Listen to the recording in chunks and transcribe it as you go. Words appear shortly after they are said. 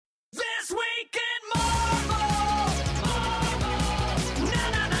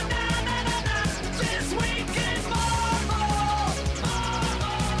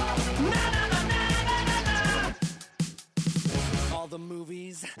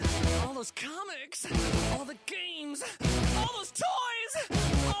all those comics, all the games, all those toys,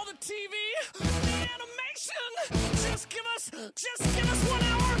 all the TV, the animation. Just give us 1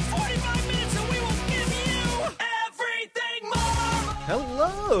 hour and 45 minutes and we will give you everything Marvel.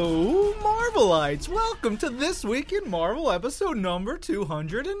 Hello, Marvelites! Welcome to This Week in Marvel, episode number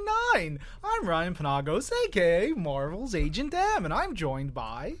 209. I'm Ryan Panagos, a.k.a. Marvel's Agent M, and I'm joined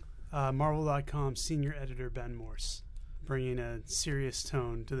by... Marvel.com senior editor Ben Morse, bringing a serious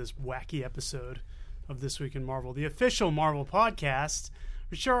tone to this wacky episode of This Week in Marvel, the official Marvel podcast.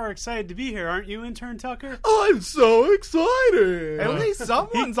 We sure are excited to be here, aren't you, intern Tucker? I'm so excited! At least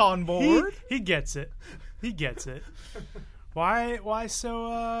someone's on board. He gets it. He gets it. Why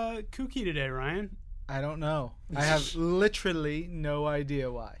so kooky today, Ryan? I don't know. I have literally no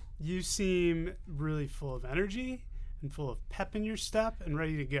idea why. You seem really full of energy and full of pep in your step and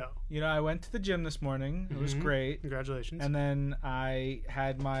ready to go. You know, I went to the gym this morning. It was great. Congratulations. And then I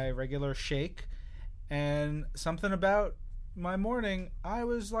had my regular shake, and something about my morning, I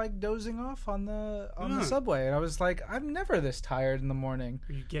was like dozing off on the subway, and I was like, I'm never this tired in the morning.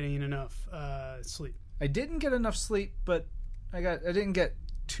 Are you getting enough sleep? I didn't get enough sleep, but I didn't get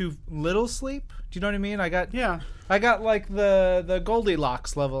too little sleep. Do you know what I mean? I got like the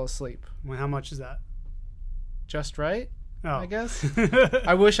Goldilocks level of sleep. Well, how much is that? Just right, I guess. Oh.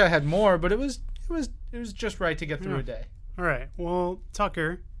 I wish I had more, but it was just right to get through a day. All right. Well,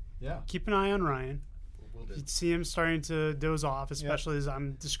 Tucker, keep an eye on Ryan. You'd see him starting to doze off, especially as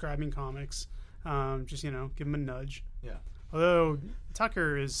I'm describing comics. Just, give him a nudge. Yeah. Although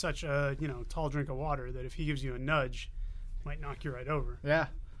Tucker is such a, tall drink of water that if he gives you a nudge, it might knock you right over. Yeah.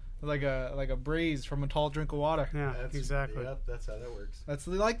 Like a breeze from a tall drink of water. Yeah, exactly. Yep, that's how that works. That's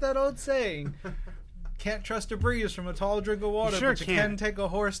like that old saying. Can't trust a breeze from a tall drink of water, sure but you can take a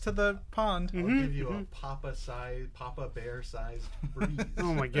horse to the pond. I'll give you a Papa Bear sized breeze.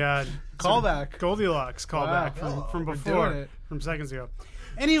 Oh my God! Callback. Goldilocks callback from before, from seconds ago.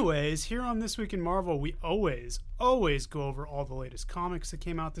 Anyways, here on This Week in Marvel, we always go over all the latest comics that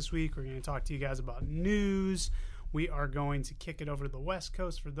came out this week. We're going to talk to you guys about news. We are going to kick it over to the West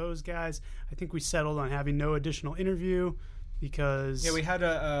Coast for those guys. I think we settled on having no additional interview. Because we had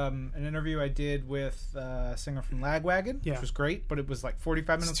an interview I did with a singer from Lagwagon, which was great, but it was like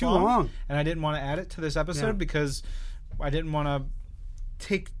 45 minutes too long, and I didn't want to add it to this episode because I didn't want to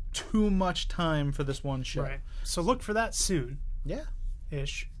take too much time for this one show. Right. So look for that soon. Yeah.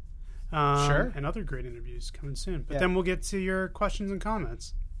 Ish. Sure. And other great interviews coming soon. But then we'll get to your questions and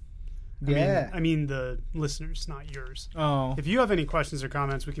comments. I mean the listeners, not yours. Oh. If you have any questions or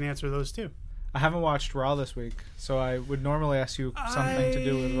comments, we can answer those too. I haven't watched Raw this week, so I would normally ask you something to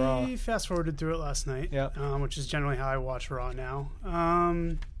do with Raw. I fast-forwarded through it last night, which is generally how I watch Raw now.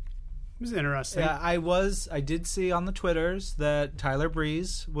 It was interesting. Yeah, I did see on the Twitters that Tyler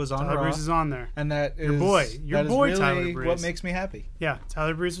Breeze was on Raw. Tyler Breeze is on there. And that is... Your boy, really Tyler Breeze. what makes me happy. Yeah,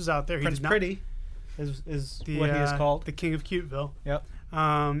 Tyler Breeze was out there. Prince Pretty is what he is called. The King of Cuteville. Yep.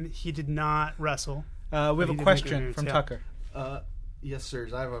 He did not wrestle. We have a question from Tucker. Yes,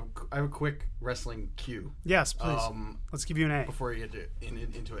 sirs. I have a quick wrestling cue. Yes, please. Let's give you an A before you get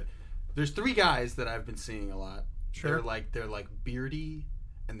into it. There's 3 guys that I've been seeing a lot. Sure. They're like beardy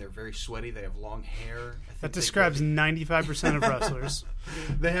and they're very sweaty. They have long hair. That describes 95% of wrestlers.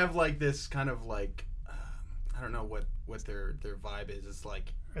 They have like this kind of like I don't know what their vibe is. It's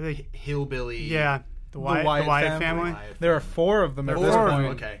like are they hillbilly? Yeah. The Wyatt family. There are 4 of them at this point.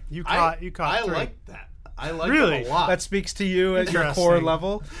 Okay. You caught. I 3. like that. I like really? them a lot. That speaks to you at your core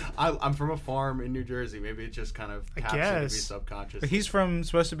level. I'm from a farm in New Jersey. Maybe it just kind of taps into me subconscious. But he's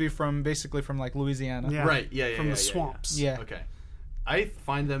supposed to be basically from like Louisiana. Yeah. Right, yeah. From the swamps. Yeah. Okay. I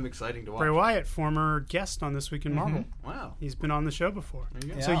find them exciting to watch. Bray Wyatt, former guest on This Week in Marvel. Wow. He's been on the show before. There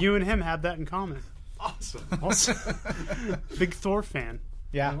you go. Yeah. So you and him have that in common. Awesome. Big Thor fan.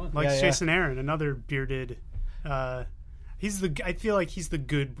 Yeah. Likes Jason Aaron, another bearded... I feel like he's the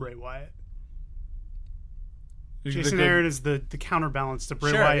good Bray Wyatt. Jason Aaron is the counterbalance to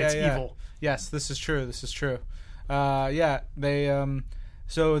Bray Wyatt's evil. Yes, this is true.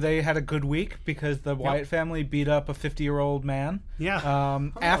 So they had a good week because the Wyatt family beat up a 50-year-old man. Yeah.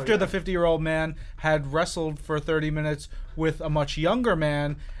 After the 50-year-old man had wrestled for 30 minutes with a much younger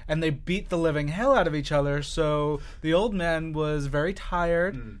man, and they beat the living hell out of each other. So the old man was very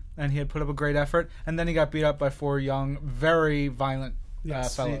tired, and he had put up a great effort, and then he got beat up by 4 young, very violent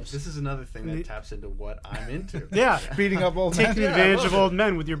fellows. See, this is is thing that taps into what I'm into. Yeah. Beating up old men. Taking advantage of old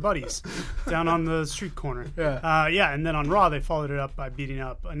men with your buddies down on the street corner. Yeah. And then on Raw, they followed it up by beating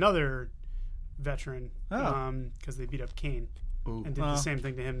up another veteran because they beat up Kane and did the same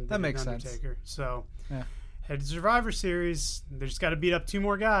thing to him. That makes sense. So, Head to Survivor Series. They just got to beat up 2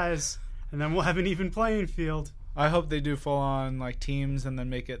 more guys, and then we'll have an even playing field. I hope they do full on like teams and then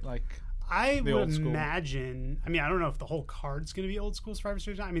make it like I the would old school. imagine. I mean, I don't know if the whole card's going to be old school Survivor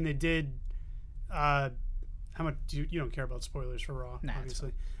Series. I mean, they did. How much you don't care about spoilers for Raw? Nah,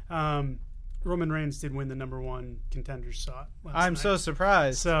 obviously. Roman Reigns did win the #1 contender slot last I'm night. so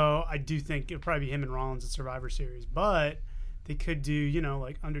surprised. So I do think it'll probably be him and Rollins at Survivor Series, but they could do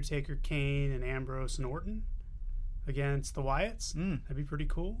like Undertaker, Kane, and Ambrose and Orton against the Wyatts. That'd be pretty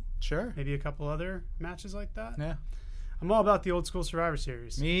cool. Sure. Maybe a couple other matches like that. Yeah. I'm all about the old school Survivor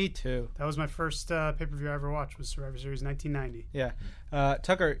Series. Me too. That was my first pay-per-view I ever watched was Survivor Series 1990. Yeah.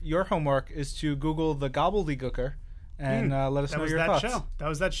 Tucker, your homework is to Google the Gobbledygooker and let us know your thoughts. That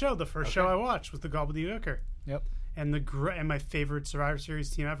was that show. The first show I watched was the Gobbledygooker. Yep. And and my favorite Survivor Series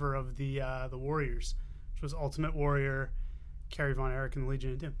team ever of the Warriors, which was Ultimate Warrior, Kerry Von Erich, and the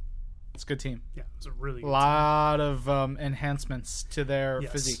Legion of Doom. It's a good team. Yeah, it was a really good lot of enhancements to their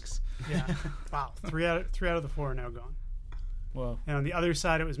Yes. physiques. team. Yeah. Wow. 3 out of the 4 are now gone. Whoa. And on the other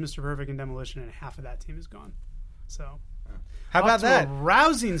side, it was Mr. Perfect and Demolition, and half of that team is gone. So How about off to that? a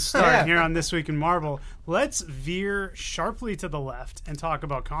rousing start Yeah. here on This Week in Marvel. Let's veer sharply to the left and talk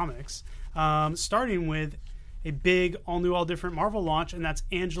about comics, starting with a big, all-new, all-different Marvel launch, and that's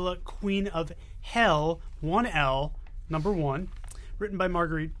Angela, Queen of Hell, 1L, #1, written by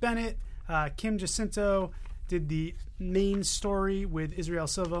Marguerite Bennett. Kim Jacinto did the main story with Israel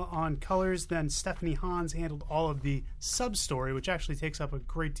Silva on colors. Then Stephanie Hans handled all of the sub-story, which actually takes up a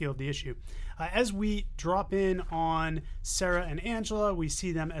great deal of the issue. As we drop in on Sarah and Angela, we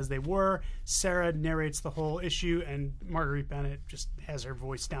see them as they were. Sarah narrates the whole issue, and Marguerite Bennett just has her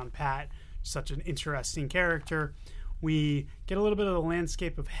voice down pat. Such an interesting character. We get a little bit of the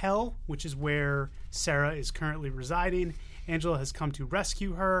landscape of hell, which is where Sarah is currently residing. Angela has come to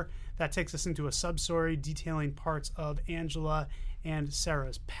rescue her. That takes us into a sub-story detailing parts of Angela and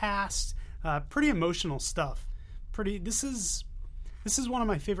Sarah's past. Pretty emotional stuff. This is one of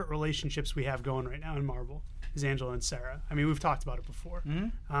my favorite relationships we have going right now in Marvel, is Angela and Sarah. I mean, we've talked about it before.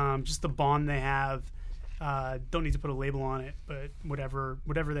 Just the bond they have. Don't need to put a label on it, but whatever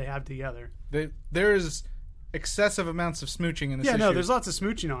they have together. There's excessive amounts of smooching in this issue. Yeah, no, there's lots of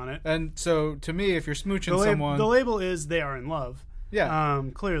smooching on it. And so, to me, if you're smooching someone... The label is they are in love. Yeah.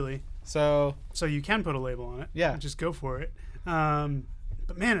 Clearly. So you can put a label on it. Yeah. Just go for it.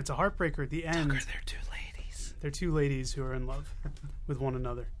 But man, it's a heartbreaker at the end. Tucker, they're 2 ladies. They're 2 ladies who are in love with one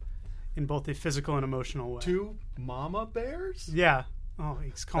another in both a physical and emotional way. 2 mama bears? Yeah. Oh,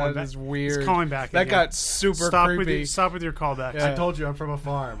 he's calling That back. is weird. He's calling back. That again. got super creepy. Stop with your callbacks. Yeah. I told you I'm from a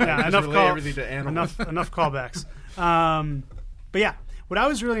farm. Yeah, I just relate everything to animals. enough callbacks. But yeah, what I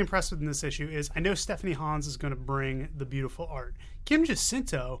was really impressed with in this issue is I know Stephanie Hans is going to bring the beautiful art. Kim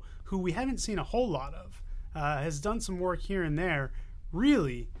Jacinto, who we haven't seen a whole lot of, has done some work here and there,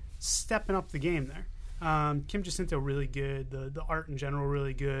 really stepping up the game there. Kim Jacinto really good. The art in general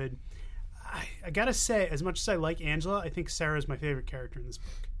really good. I gotta say, as much as I like Angela, I think Sarah is my favorite character in this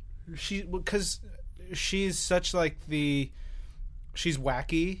book. Because she's such like she's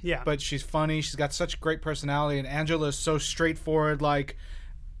wacky, Yeah. but she's funny. She's got such great personality, and Angela is so straightforward. Like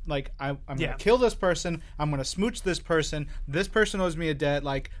I'm gonna kill this person. I'm gonna smooch this person. This person owes me a debt.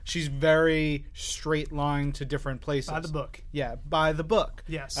 Like she's very straight line to different places. By the book. Yeah, by the book.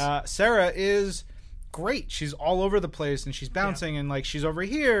 Yes. Sarah is great. She's all over the place, and she's bouncing, and like she's over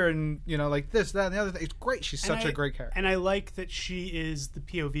here, and like this, that, and the other thing. It's great. She's such a great character. And I like that she is the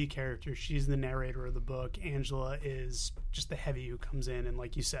POV character. She's the narrator of the book. Angela is just the heavy who comes in and,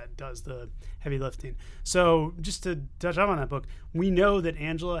 like you said, does the heavy lifting. So just to touch up on that book, we know that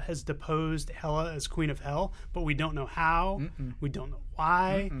Angela has deposed Hela as Queen of Hell, but we don't know how. We don't know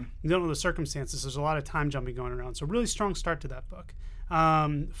why. We don't know the circumstances. There's a lot of time jumping going around. So really strong start to that book.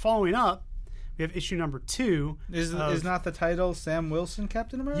 Following up, we have issue number 2. Is not the title Sam Wilson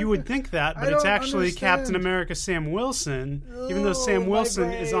Captain America? You would think that, but I it's don't actually understand. Captain America Sam Wilson, even though Sam my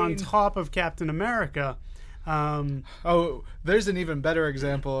Wilson is on brain. top of Captain America. Oh, there's an even better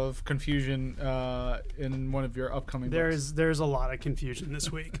example of confusion in one of your upcoming books. There's a lot of confusion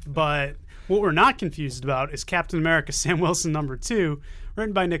this week, but what we're not confused about is Captain America Sam Wilson number 2,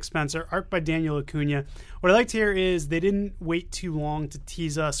 written by Nick Spencer, art by Daniel Acuna. What I liked here is they didn't wait too long to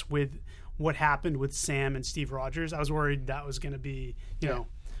tease us with what happened with Sam and Steve Rogers. I was worried that was going to be,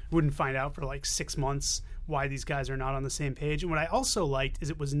 wouldn't find out for like 6 months why these guys are not on the same page. And what I also liked is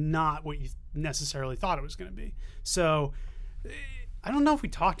it was not what you necessarily thought it was going to be. So I don't know if we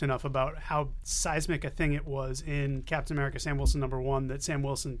talked enough about how seismic a thing it was in Captain America Sam Wilson number 1 that Sam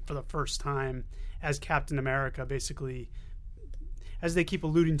Wilson, for the first time as Captain America, basically, as they keep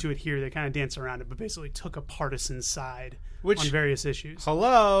alluding to it here, they kind of dance around it, but basically took a partisan side Which- on various issues.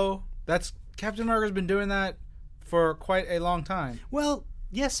 Hello? That's Captain America's been doing that for quite a long time. Well,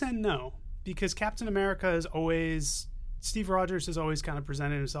 yes and no, because Captain America is always, Steve Rogers has always kind of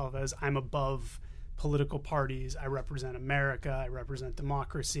presented himself as, I'm above political parties, I represent America, I represent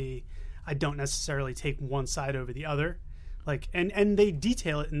democracy, I don't necessarily take one side over the other. Like, and they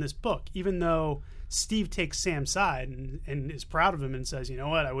detail it in this book, even though Steve takes Sam's side and is proud of him and says, you know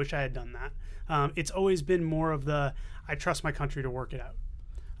what, I wish I had done that. It's always been more of the, I trust my country to work it out.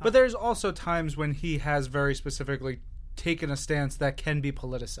 But there's also times when he has very specifically taken a stance that can be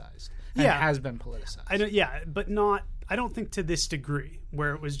politicized. And has been politicized. But not, I don't think to this degree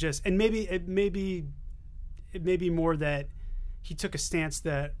where it was just, and maybe it may be more that he took a stance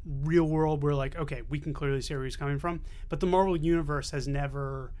that real world we're like, okay, we can clearly see where he's coming from. But the Marvel Universe has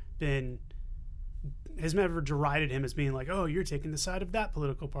never derided him as being like, oh, you're taking the side of that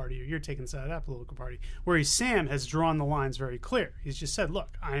political party, or you're taking the side of that political party. Whereas Sam has drawn the lines very clear. He's just said,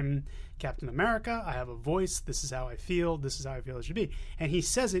 look, I'm Captain America. I have a voice. This is how I feel. This is how I feel it should be. And he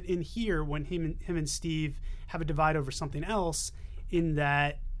says it in here when him and Steve have a divide over something else, in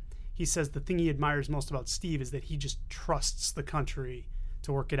that he says the thing he admires most about Steve is that he just trusts the country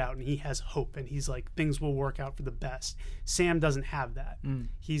to work it out, and he has hope, and he's like, things will work out for the best. Sam doesn't have that.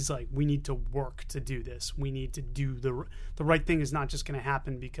 He's like, we need to work to do this. We need to do the right thing. Is not just going to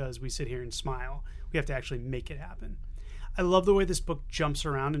happen because we sit here and smile. We have to actually make it happen. I love the way this book jumps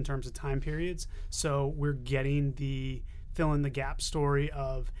around in terms of time periods. So we're getting the fill in the gap story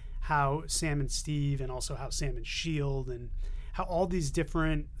of how Sam and Steve, and also how Sam and S.H.I.E.L.D., and how all these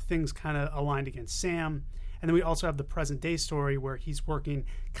different things kind of aligned against Sam. And then we also have the present day story where he's working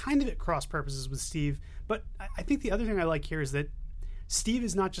kind of at cross purposes with Steve. But I think the other thing I like here is that Steve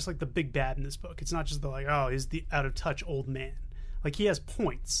is not just like the big bad in this book. It's not just the like, oh, he's the out of touch old man. Like, he has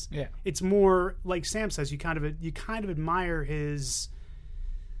points. Yeah. It's more like Sam says, you kind of admire his,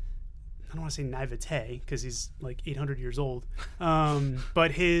 I don't want to say naivete because he's like 800 years old,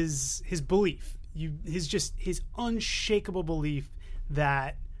 but his belief, his unshakable belief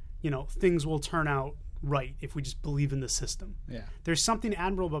that, you know, things will turn out right if we just believe in the system. Yeah. There's something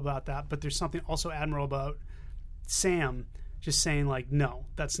admirable about that, but there's something also admirable about Sam just saying like, no,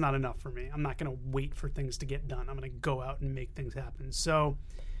 that's not enough for me. I'm not going to wait for things to get done. I'm going to go out and make things happen. So,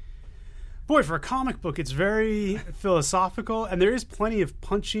 boy, for a comic book, it's very philosophical, and there is plenty of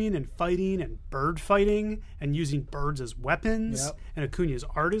punching and fighting and bird fighting and using birds as weapons. Yep. And Acuna's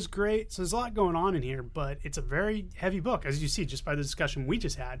art is great. So there's a lot going on in here, but it's a very heavy book, as you see just by the discussion we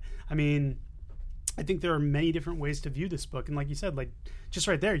just had. I mean, I think there are many different ways to view this book. And like you said, like just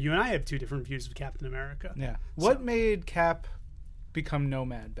right there, you and I have two different views of Captain America. Yeah. What made Cap become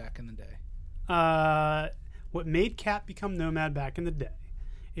Nomad back in the day? What made Cap become Nomad back in the day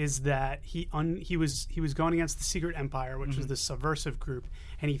is that he was going against the Secret Empire, which was this subversive group,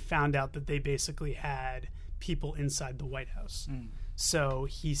 and he found out that they basically had people inside the White House. So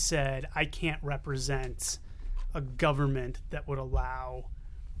he said, I can't represent a government that would allow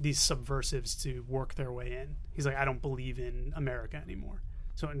these subversives to work their way in. He's like, I don't believe in America anymore.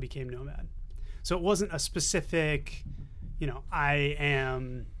 So it became Nomad. So it wasn't a specific, you know, I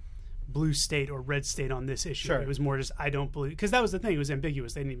am blue state or red state on this issue. Sure. It was more just, I don't believe, because that was the thing. It was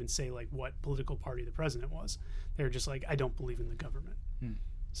ambiguous. They didn't even say like what political party the president was. They were just like, I don't believe in the government.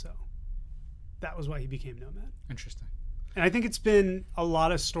 So that was why he became Nomad. Interesting. And I think it's been a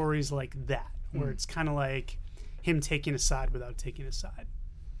lot of stories like that, where it's kind of like him taking a side without taking a side.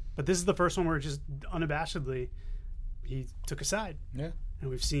 But this is the first one where just unabashedly he took a side. Yeah. And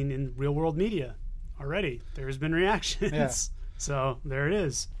we've seen in real world media already, there's been reactions. Yeah. So there it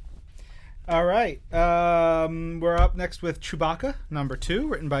is. All right. We're up next with Chewbacca, number 2,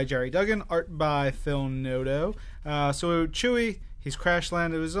 written by Jerry Duggan, art by Phil Noto. So Chewie, he's crash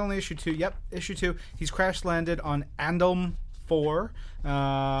landed. It was only issue 2. Yep, issue 2. He's crash landed on Andom 4. Is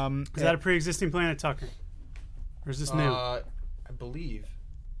that a pre-existing planet, Tucker? Or is this new? I believe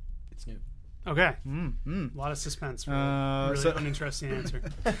it's new. Okay. A lot of suspense for a really uninteresting answer.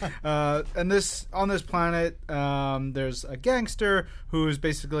 And on this planet, there's a gangster who is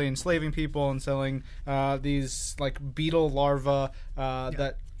basically enslaving people and selling these like beetle larvae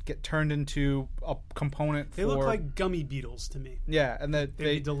that get turned into a component. They look like gummy beetles to me. Yeah, and they'd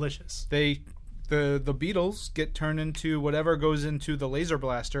be delicious. The beetles get turned into whatever goes into the laser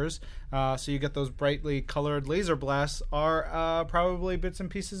blasters. So you get those brightly colored laser blasts are probably bits and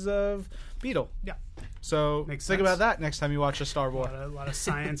pieces of beetle. Yeah. So think about that next time you watch a Star Wars. A lot of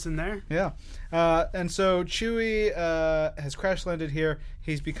science in there. Yeah. And so Chewie has crash landed here.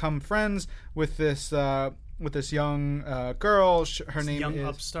 He's become friends with this with this young girl. Her name young is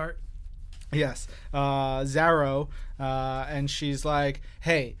upstart. Yes, Zarro, and she's like,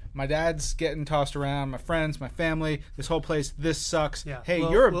 "Hey, my dad's getting tossed around. My friends, my family, this whole place, this sucks. Yeah. Hey,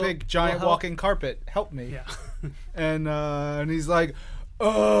 Well, you're a we'll- big giant we'll help." walking carpet. Help me." Yeah. And he's like,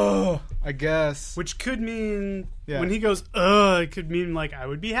 "Oh, I guess." Which could mean, Yeah. when he goes, it could mean, like, I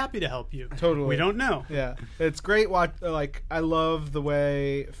would be happy to help you. Totally. We don't know. Yeah, it's great. Like, I love the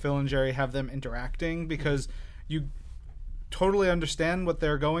way Phil and Jerry have them interacting because you totally understand what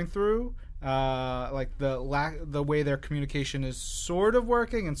they're going through. Like the way their communication is sort of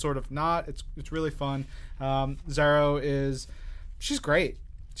working and sort of not. It's really fun. She's great.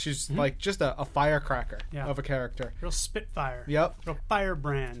 She's like just a firecracker of a character. Real spitfire. Yep. Real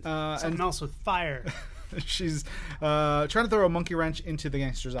firebrand. Something else with fire. She's trying to throw a monkey wrench into the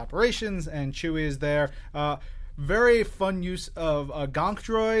gangsters' operations, and Chewie is there. Very fun use of a gonk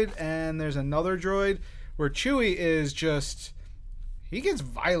droid, and there's another droid where Chewie is just... He gets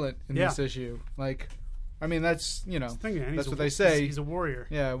violent in this issue. Like, I mean, that's, that's what they say. He's a warrior.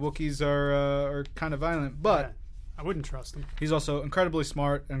 Yeah, Wookiees are kind of violent, but... Yeah. I wouldn't trust him. He's also incredibly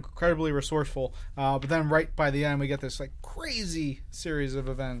smart, incredibly resourceful. But then right by the end, we get this like crazy series of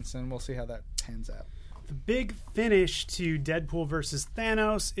events, and we'll see how that pans out. The big finish to Deadpool vs.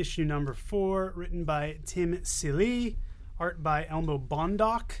 Thanos, issue number 4, written by Tim Seeley, art by Elmo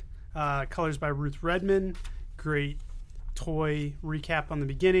Bondoc, colors by Ruth Redman. Great toy recap on the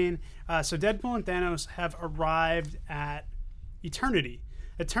beginning. So Deadpool and Thanos have arrived at Eternity.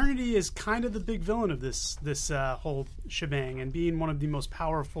 Eternity is kind of the big villain of this whole shebang, and being one of the most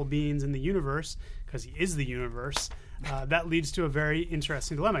powerful beings in the universe, because he is the universe, that leads to a very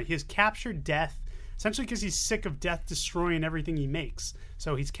interesting dilemma. He has captured Death, essentially because he's sick of Death destroying everything he makes.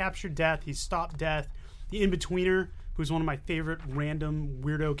 So he's captured Death, he's stopped Death. The In-Betweener, who's one of my favorite random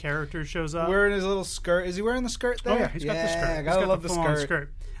weirdo characters, shows up. Wearing his little skirt. Is he wearing the skirt there? Oh, yeah, he's got the skirt. I gotta love the full-on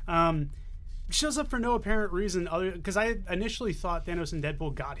skirt. Shows up for no apparent reason other because I initially thought Thanos and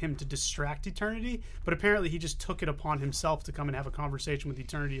Deadpool got him to distract Eternity, but apparently he just took it upon himself to come and have a conversation with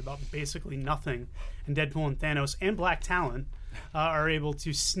Eternity about basically nothing. And Deadpool and Thanos and Black Talon are able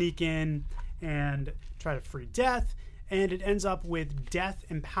to sneak in and try to free Death, and it ends up with Death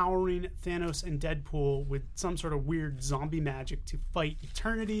empowering Thanos and Deadpool with some sort of weird zombie magic to fight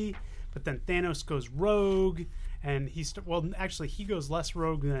Eternity. But then Thanos goes rogue, and he goes less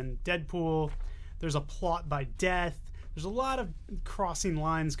rogue than Deadpool. There's a plot by Death. There's a lot of crossing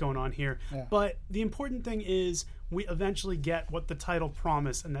lines going on here. Yeah. But the important thing is we eventually get what the title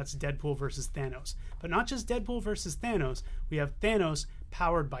promised, and that's Deadpool versus Thanos. But not just Deadpool versus Thanos. We have Thanos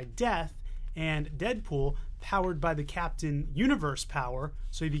powered by Death, and Deadpool powered by the Captain Universe power.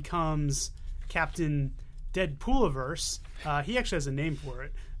 So he becomes Captain Deadpooliverse. He actually has a name for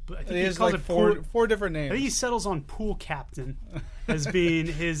it. But I think he calls like it four different names. I think he settles on Pool Captain as being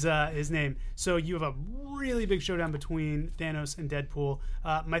his name. So you have a really big showdown between Thanos and Deadpool.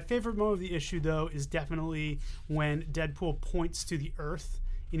 My favorite moment of the issue, though, is definitely when Deadpool points to the Earth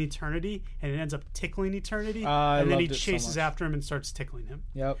in Eternity, and it ends up tickling Eternity, and then he chases after him and starts tickling him.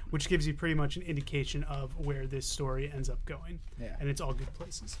 Yep. Which gives you pretty much an indication of where this story ends up going. Yeah. And it's all good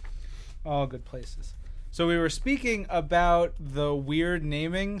places. All good places. So we were speaking about the weird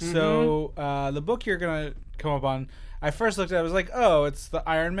naming. Mm-hmm. So the book you're going to come up on, I first looked at it, I was like, oh, it's the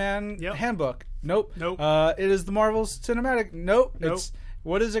Iron Man handbook. Nope. It is the Marvel Cinematic. Nope.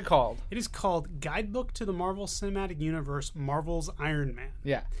 What is it called? It is called Guidebook to the Marvel Cinematic Universe, Marvel's Iron Man.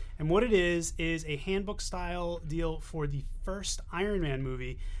 Yeah. And what it is a handbook-style deal for the first Iron Man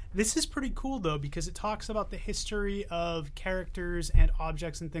movie. This is pretty cool, though, because it talks about the history of characters and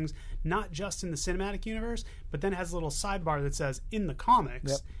objects and things, not just in the cinematic universe, but then has a little sidebar that says, in the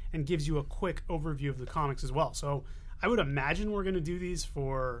comics, and gives you a quick overview of the comics as well. So I would imagine we're going to do these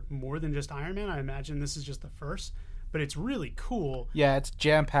for more than just Iron Man. I imagine this is just the first. But it's really cool. Yeah, it's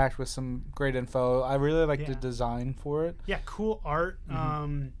jam-packed with some great info. I really like the design for it. Yeah, cool art,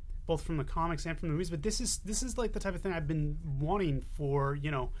 both from the comics and from the movies. But this is like the type of thing I've been wanting for,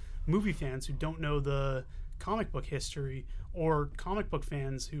 movie fans who don't know the comic book history, or comic book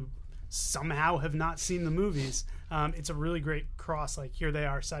fans who somehow have not seen the movies. It's a really great cross. Like, here they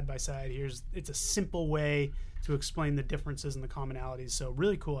are side by side. It's a simple way to explain the differences and the commonalities. So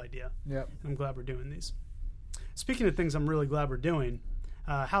really cool idea. Yep. And I'm glad we're doing these. Speaking of things I'm really glad we're doing,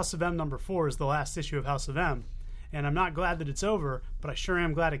 House of M number 4 is the last issue of House of M. And I'm not glad that it's over, but I sure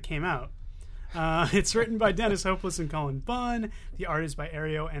am glad it came out. It's written by Dennis Hopeless and Colin Bunn. The art is by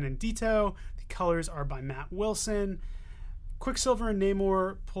Ario Anindito. The colors are by Matt Wilson. Quicksilver and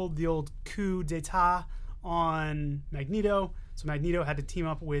Namor pulled the old coup d'etat on Magneto. So Magneto had to team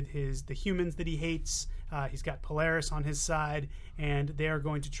up with the humans that he hates He's got Polaris on his side, and they are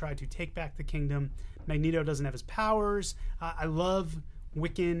going to try to take back the kingdom. Magneto doesn't have his powers. I love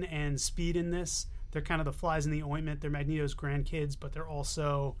Wiccan and Speed in this. They're kind of the flies in the ointment. They're Magneto's grandkids, but they're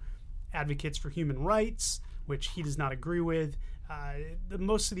also advocates for human rights, which he does not agree with.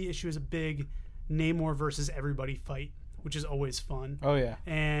 Most of the issue is a big Namor versus everybody fight, which is always fun. Oh, yeah.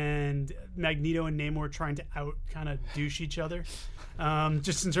 And Magneto and Namor trying to out kind of douche each other,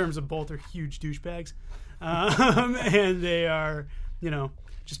 just in terms of both are huge douchebags. And they are,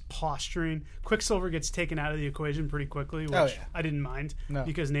 just posturing. Quicksilver gets taken out of the equation pretty quickly, which I didn't mind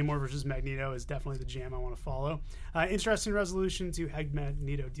because Namor versus Magneto is definitely the jam I want to follow. Interesting resolution to how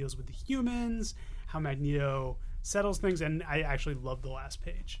Magneto deals with the humans, how Magneto settles things, and I actually love the last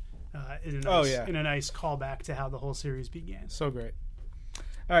page. In a nice callback to how the whole series began. So great.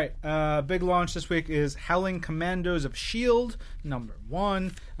 All right, big launch this week is Howling Commandos of S.H.I.E.L.D.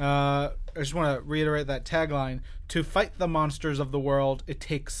 #1. I just want to reiterate that tagline. To fight the monsters of the world, it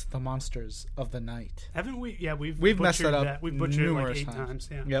takes the monsters of the night. Haven't we? Yeah, we've messed that up. We've butchered it like 8 times.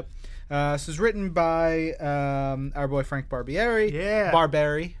 Yeah. Yep. This is written by our boy Frank Barbieri. Yeah.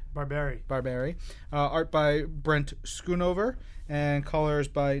 Barberi. Art by Brent Schoonover and colors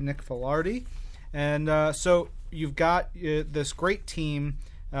by Nick Filardi. And so you've got this great team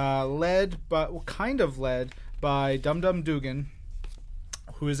led by Dum Dum Dugan,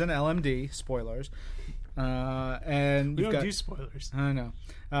 who is an LMD. Spoilers. And we don't do spoilers. I know.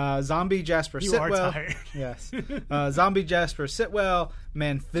 Zombie Jasper Sitwell. You are tired. Yes. Zombie Jasper Sitwell.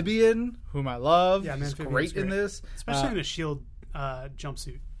 Manthibian, whom I love. Yeah, He's great in this. Especially in a S.H.I.E.L.D.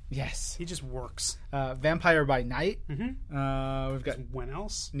 jumpsuit. Yes. He just works. Vampire by Night. Mm-hmm. We've got... When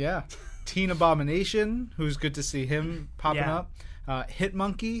else? Yeah. Teen Abomination, who's good to see him popping up. Hit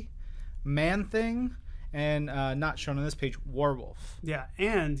Monkey. Man Thing. And not shown on this page, Warwolf. Yeah,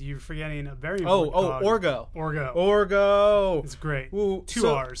 and you're forgetting a very important cog. Orgo. It's great. Ooh, 2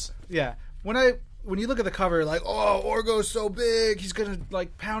 R's. Yeah. When you look at the cover, you're like, oh, Orgo's so big, he's gonna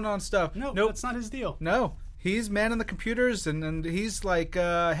like pound on stuff. Nope, that's not his deal. No. He's manning the computers, and he's like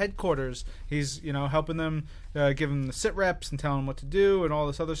headquarters. He's helping them, give them the sit reps and telling them what to do and all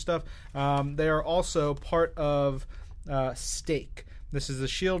this other stuff. They are also part of Stake. This is the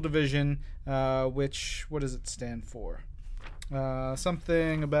S.H.I.E.L.D. division, which, what does it stand for?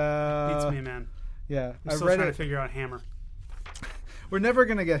 Something about... Beats me, man. Yeah. I'm still trying to figure out Hammer. We're never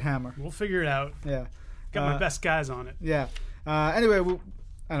going to get Hammer. We'll figure it out. Yeah. Got my best guys on it. Yeah. Anyway,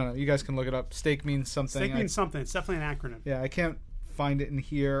 I don't know. You guys can look it up. Stake means something. Stake means something. It's definitely an acronym. Yeah, I can't find it in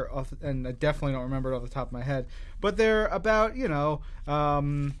here, and I definitely don't remember it off the top of my head. But they're about,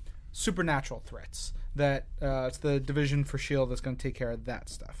 supernatural threats. That it's the division for S.H.I.E.L.D. that's going to take care of that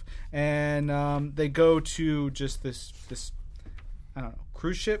stuff. And they go to just this I don't know,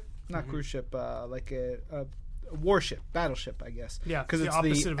 cruise ship? Not cruise ship, like a warship, battleship, I guess. Yeah, because it's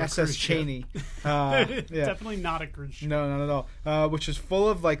the the SS Cheney. Definitely not a cruise ship. No, not at all. Which is full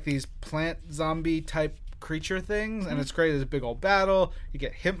of like these plant zombie type creature things, and it's great. There's a big old battle. You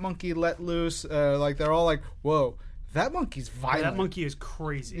get Hit Monkey let loose. Like they're all like, whoa. That monkey's violent. That monkey is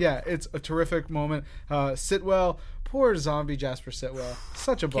crazy. Yeah, it's a terrific moment. Sitwell, poor zombie Jasper Sitwell.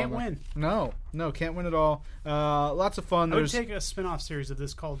 Such a bummer. Can't win. No, can't win at all. Lots of fun. I would take a spin-off series of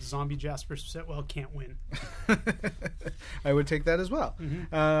this called Zombie Jasper Sitwell Can't Win. I would take that as well.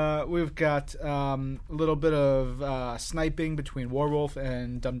 Mm-hmm. We've got a little bit of sniping between Warwolf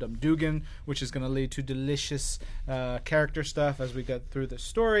and Dum Dum Dugan, which is going to lead to delicious character stuff as we get through the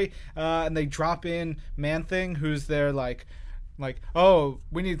story. And they drop in Man-Thing, who's there like, oh,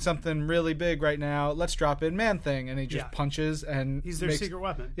 we need something really big right now. Let's drop in Man-Thing. And he just punches and... He's their secret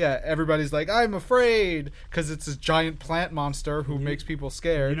weapon. Yeah, everybody's like, I'm afraid, because it's this giant plant monster who makes people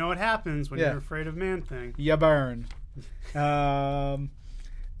scared. You know what happens when you're afraid of Man-Thing. You burn. And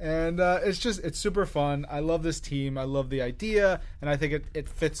it's super fun. I love this team. I love the idea. And I think it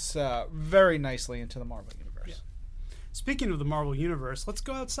fits very nicely into the Marvel Universe. Yeah. Speaking of the Marvel Universe, let's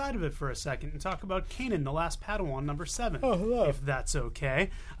go outside of it for a second and talk about Kanan, the Last Padawan, #7. Oh, hello. If that's okay.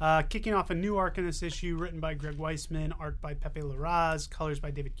 Kicking off a new arc in this issue, written by Greg Weisman, art by Pepe Larraz, colors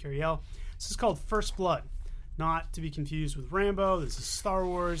by David Curiel. This is called First Blood, not to be confused with Rambo. This is Star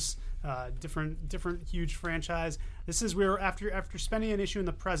Wars, different huge franchise. This is where after spending an issue in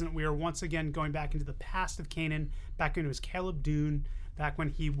the present, we are once again going back into the past of Kanan, back into his Caleb Dune, back when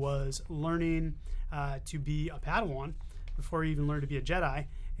he was learning to be a Padawan before he even learned to be a Jedi.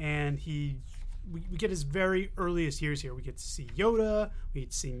 And we get his very earliest years here. We get to see Yoda, we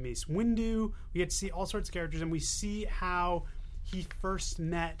get to see Mace Windu, we get to see all sorts of characters, and we see how he first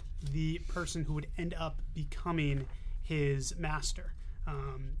met the person who would end up becoming his master.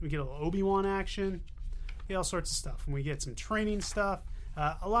 We get a little Obi-Wan action. get all sorts of stuff. And we get some training stuff,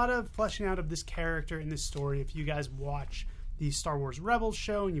 a lot of fleshing out of this character in this story. If you guys watch the Star Wars Rebels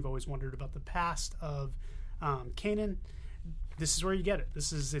show and you've always wondered about the past of Kanan, this is where you get it.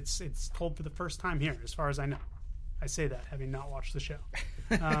 It's told for the first time here, as far as I know. I say that having not watched the show,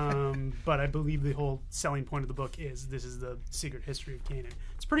 but I believe the whole selling point of the book is this is the secret history of Kanan.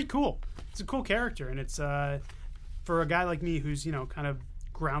 It's pretty cool. It's a cool character, and it's for a guy like me who's kind of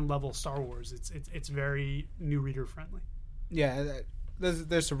ground level Star Wars. It's very new reader friendly. Yeah,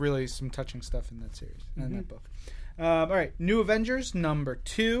 there's some touching stuff in that series in that book. All right, New Avengers number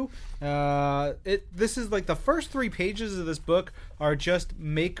 2. This is like the first 3 pages of this book are just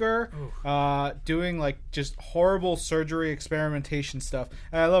Maker doing like just horrible surgery experimentation stuff.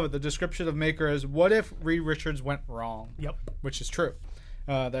 And I love it. The description of Maker is, what if Reed Richards went wrong? Yep. Which is true.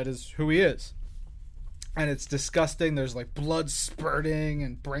 That is who he is. And it's disgusting. There's like blood spurting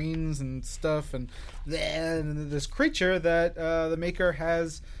and brains and stuff. And then this creature that the Maker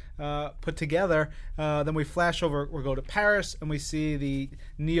has put together. Then we flash over, we go to Paris, and we see the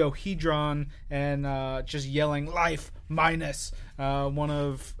Neohedron and just yelling life minus one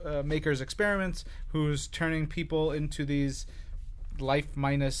of Maker's experiments, who's turning people into these life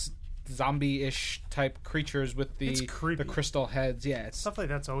minus zombie-ish type creatures with the crystal heads. Yeah, it's stuff like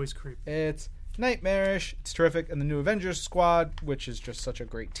that's always creepy. It's nightmarish. It's terrific. And the New Avengers squad, which is just such a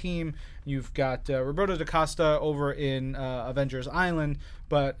great team. You've got Roberto da Costa over in Avengers Island,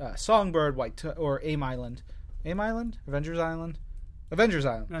 but Songbird, AIM Island. AIM Island? Avengers Island? Avengers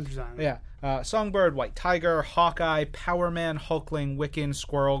Island. Yeah. Songbird, White Tiger, Hawkeye, Power Man, Hulkling, Wiccan,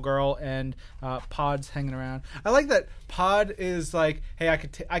 Squirrel Girl, and Pod's hanging around. I like that Pod is like, hey, I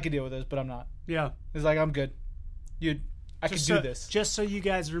could deal with this, but I'm not. Yeah. It's like, I'm good. I could do this. Just so you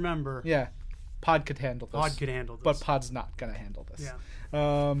guys remember. Yeah. Pod could handle this. But Pod's not going to handle this.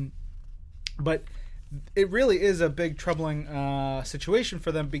 Yeah. But it really is a big troubling situation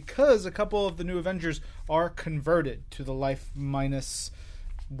for them, because a couple of the New Avengers are converted to the life minus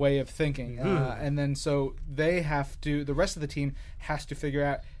way of thinking. And then so the rest of the team has to figure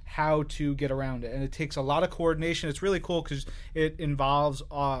out how to get around it. And it takes a lot of coordination. It's really cool because it involves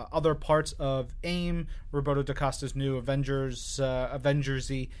other parts of AIM, Roberto da Costa's new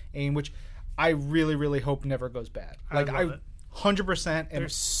Avengersy AIM, which I really, really hope never goes bad. Like, I 100%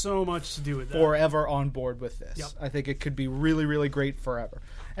 there's so much to do with that. Forever on board with this. Yep. I think it could be really, really great forever.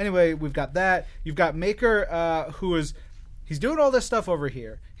 Anyway, we've got that. You've got Maker, he's doing all this stuff over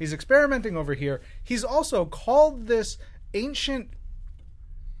here. He's experimenting over here. He's also called this ancient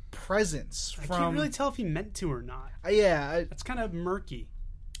presence from... I can't really tell if he meant to or not. Yeah. That's kind of murky.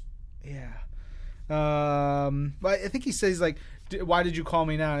 Yeah. But I think he says, like, why did you call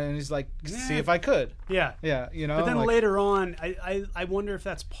me now? And he's like, see if I could. Yeah. Yeah, But then later on, I wonder if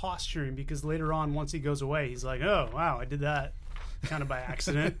that's posturing, because later on, once he goes away, he's like, oh, wow, I did that kind of by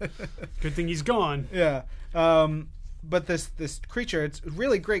accident. Good thing he's gone. Yeah. But this creature, it's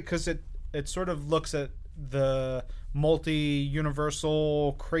really great because it sort of looks at the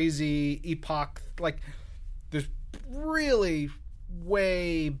multi-universal, crazy epoch. Like, there's really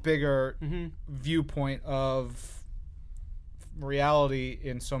way bigger viewpoint of reality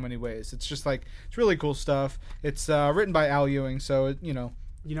in so many ways. It's just like, it's really cool stuff. It's written by Al Ewing, so it's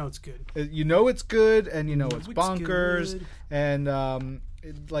good. It's good, and it's bonkers, good. And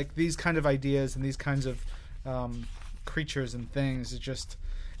like these kind of ideas and these kinds of creatures and things,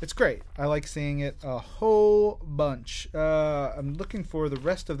 it's great. I like seeing it a whole bunch. I'm looking for the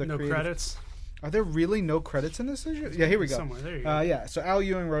rest of the credits. Are there really no credits in this issue? Yeah, here we go. Somewhere. There you go. Yeah, so Al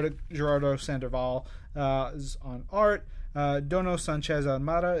Ewing wrote it. Gerardo Sandoval is on art. Dono Sanchez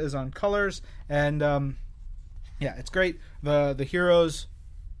Almada is on colors. And, yeah, it's great. The heroes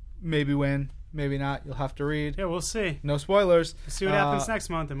maybe win, maybe not. You'll have to read. Yeah, we'll see. No spoilers. We'll see what happens next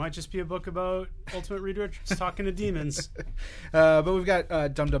month. It might just be a book about Ultimate Reed Richards talking to demons. But we've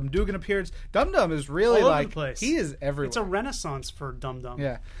got Dum Dum Dugan appears. Dum Dum is really all over the place. He is everywhere. It's a renaissance for Dum Dum.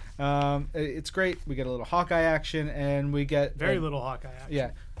 Yeah. It's great. We get a little Hawkeye action, and we get very little Hawkeye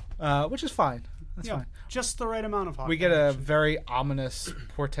action. Yeah, which is fine. That's fine. Just the right amount of Hawkeye. We get a action. very ominous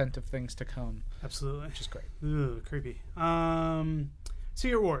portent of things to come. Absolutely, which is great. Ooh, creepy.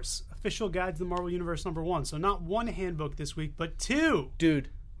 Secret Wars official guide to the Marvel Universe #1. So not one handbook this week, but 2. Dude.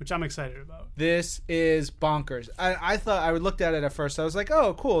 Which I'm excited about. This is bonkers. I thought, I looked at it at first. I was like,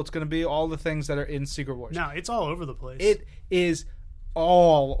 oh, cool. It's going to be all the things that are in Secret Wars. No, it's all over the place. It is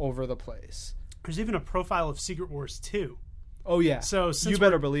all over the place. There's even a profile of Secret Wars 2. Oh, yeah. So you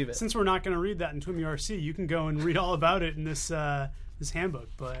better believe it. Since we're not going to read that in Twim URC, you can go and read all about it in this handbook.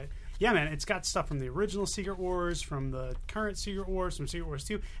 But yeah, man, it's got stuff from the original Secret Wars, from the current Secret Wars, from Secret Wars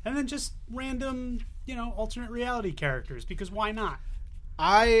 2, and then just random, alternate reality characters, because why not?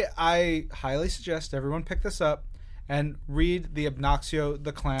 I highly suggest everyone pick this up and read the Obnoxio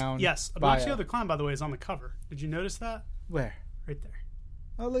the Clown. Yes, Obnoxio the Clown, by the way, is on the cover. Did you notice that? Where? Right there.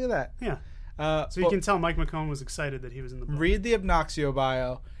 Oh, look at that. Yeah. So you can tell Mike McCone was excited that he was in the book. Read the Obnoxio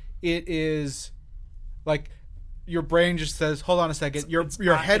bio. It is like your brain just says, hold on a second.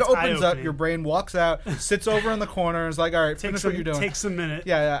 Your head opens up, your brain walks out, sits over in the corner, and is like, all right, finish what you're doing. Takes a minute.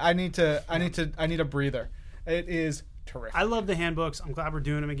 Yeah, I need a breather. It is terrific. I love the handbooks. I'm glad we're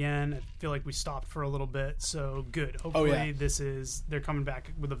doing them again. I feel like we stopped for a little bit, so good. Hopefully they're coming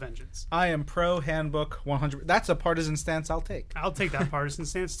back with a vengeance. I am pro handbook 100. That's a partisan stance I'll take. I'll take that partisan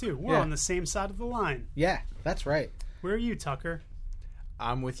stance too. We're on the same side of the line. Yeah, that's right. Where are you, Tucker?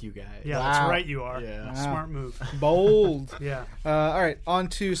 I'm with you guys. Yeah, that's right, you are. Yeah. Wow. Smart move. Bold. Yeah. All right, on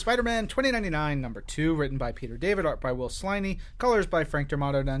to Spider-Man 2099, number 2, written by Peter David, art by Will Sliney, colors by Frank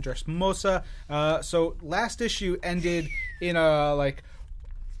D'Amato and Andres Mosa. So last issue ended in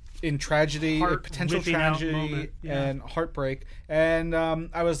in tragedy, potential tragedy, and heartbreak. And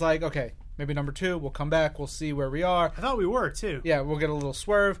I was like, okay, maybe number 2, we'll come back, we'll see where we are. I thought we were, too. Yeah, we'll get a little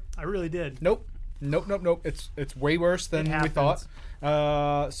swerve. I really did. Nope. It's way worse than we thought.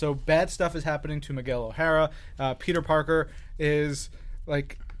 So bad stuff is happening to Miguel O'Hara. Peter Parker is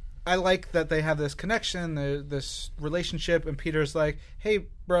like, I like that they have this connection, this relationship, and Peter's like, hey,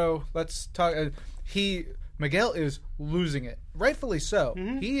 bro, let's talk. Miguel is losing it, rightfully so.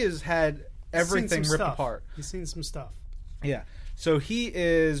 Mm-hmm. He has had everything ripped apart. He's seen some stuff. Yeah. So he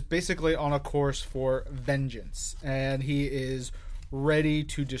is basically on a course for vengeance, and he is ready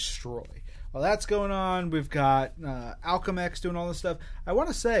to destroy. While that's going on, we've got Alchemex doing all this stuff. I want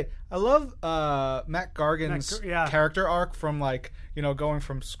to say, I love Matt Gargan's character arc from going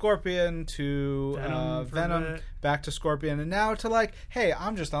from Scorpion to Venom back to Scorpion, and now to hey,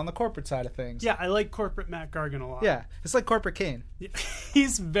 I'm just on the corporate side of things. Yeah, I like corporate Matt Gargan a lot. Yeah, it's like corporate Kane. Yeah,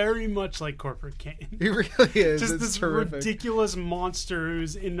 he's very much like corporate Kane. He really is. Just it's this terrific. Ridiculous monster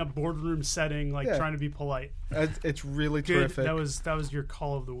who's in a boardroom setting, trying to be polite. It's really Good. terrific. That was your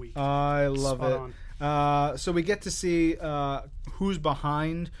call of the week. I love Spot it. On. So we get to see who's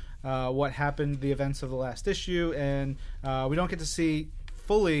behind what happened, the events of the last issue, and we don't get to see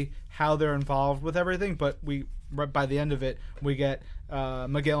fully how they're involved with everything, but by the end of it, we get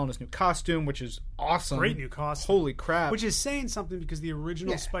Miguel in his new costume, which is awesome. Great new costume. Holy crap. Which is saying something, because the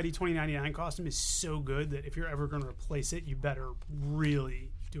original Spidey 2099 costume is so good that if you're ever going to replace it, you better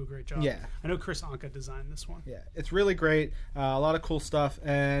really do a great job. Yeah. I know Chris Anka designed this one. Yeah, it's really great. A lot of cool stuff,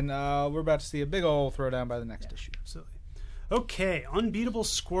 and we're about to see a big old throwdown by the next issue. Absolutely. Okay, Unbeatable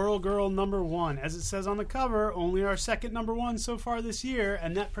Squirrel Girl number 1. As it says on the cover, only our second number 1 so far this year,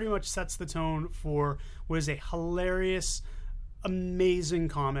 and that pretty much sets the tone for what is a hilarious, amazing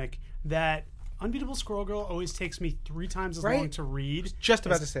comic that Unbeatable Squirrel Girl always takes me 3 times as long to read. Just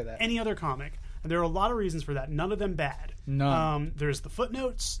about to say that. Any other comic. And there are a lot of reasons for that, none of them bad. None. There's the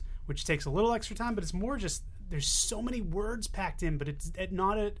footnotes, which takes a little extra time, but it's more just, there's so many words packed in, but it's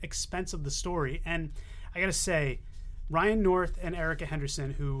not at expense of the story. And I gotta say, Ryan North and Erica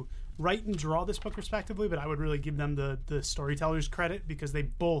Henderson, who write and draw this book respectively, but I would really give them the storytellers credit, because they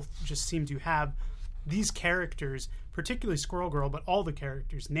both just seem to have these characters, particularly Squirrel Girl, but all the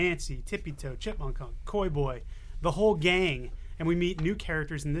characters, Nancy, Tippy Toe, Chipmunk, Coy Boy, the whole gang, and we meet new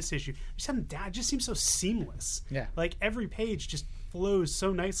characters in this issue. It just seems so seamless. Yeah. Like every page just flows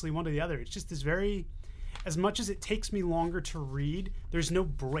so nicely one to the other. It's just this very, as much as it takes me longer to read, there's no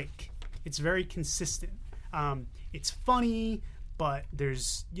break. It's very consistent. It's funny, but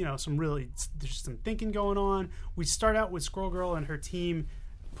there's there's some thinking going on. We start out with Squirrel Girl and her team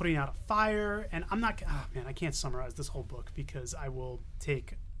putting out a fire, and I can't summarize this whole book because I will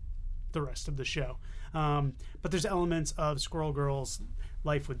take the rest of the show. But there's elements of Squirrel Girl's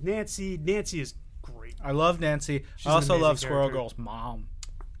life with Nancy. Nancy is great. I love Nancy. I also love Squirrel Girl's mom.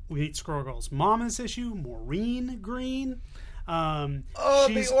 We meet Squirrel Girl's mom in this issue, Maureen Green.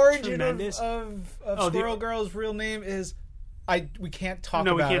 The origin of Squirrel Girl's real name is we can't talk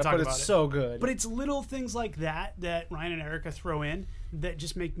about it, but it's so good. But it's little things like that Ryan and Erica throw in that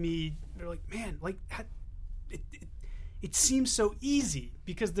just make me, they're like, man, it seems so easy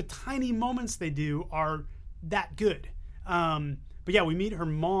because the tiny moments they do are that good. But yeah, we meet her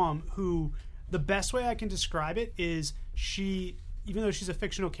mom, who, the best way I can describe it is even though she's a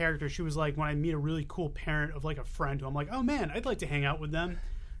fictional character, she was like, when I meet a really cool parent of a friend who I'm like, oh man, I'd like to hang out with them,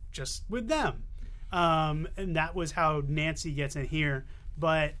 just with them. And that was how Nancy gets in here.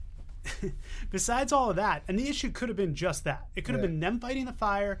 But besides all of that, and the issue could have been just that. It could have been them fighting the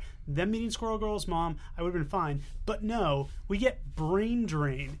fire, them meeting Squirrel Girl's mom. I would have been fine. But no, we get Brain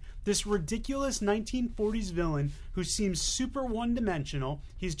Drain, this ridiculous 1940s villain who seems super one-dimensional.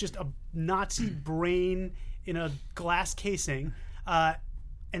 He's just a Nazi brain in a glass casing.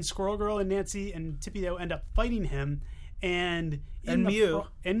 And Squirrel Girl and Nancy and Tippy-Toe end up fighting him. And Mew.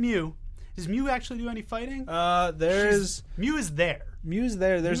 Mew. Does Mew actually do any fighting? Mew is there. Mew's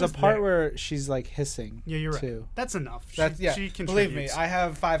there. There's a part where she's like hissing. Yeah, you're right. Too. That's enough. She contributes. Believe me, I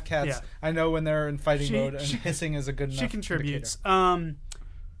have 5 cats. Yeah. I know when they're in fighting mode, and hissing is a good enough. She contributes.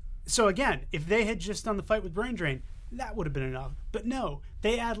 So again, if they had just done the fight with Brain Drain, that would have been enough. But no,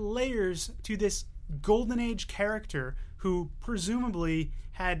 they add layers to this Golden Age character who presumably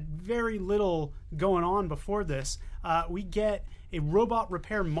had very little going on before this. We get a robot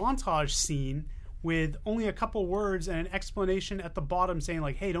repair montage scene with only a couple words and an explanation at the bottom saying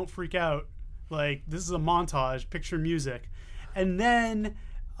like, hey, don't freak out. Like, this is a montage, picture music. And then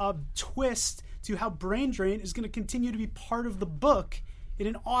a twist to how Brain Drain is going to continue to be part of the book in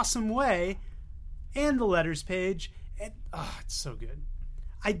an awesome way, and the letters page. And, it's so good.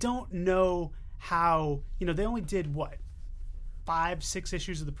 I don't know how, they only did, 5-6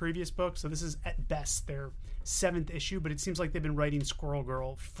 issues of the previous book, so this is at best their 7th issue, but it seems like they've been writing Squirrel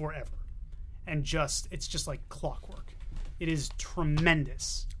Girl forever. And it's just like clockwork. It is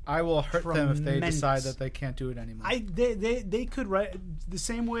tremendous. I will hurt them if they decide that they can't do it anymore. They could write the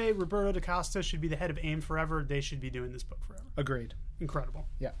same way Roberto da Costa should be the head of AIM forever. They should be doing this book forever. Agreed. Incredible.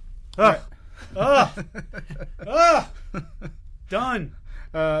 Yeah. Done.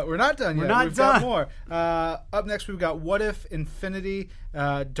 We're not done yet. We've got more. Up next, we've got What If Infinity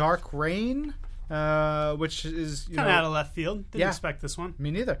Dark Reign, which is kind of out of left field. Didn't expect this one.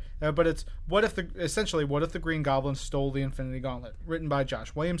 Me neither. But it's what if the Green Goblin stole the Infinity Gauntlet? Written by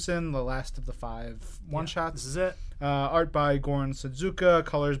Josh Williamson, the last of the 5 one-shots. This is it. Art by Goran Sudzuka,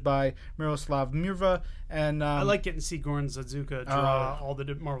 colors by Miroslav Mirva, and I like getting to see Goran Sudzuka draw all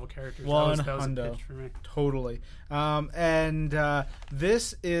the Marvel characters. That was a pitch for me. Totally. And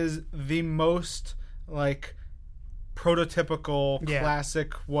this is the most prototypical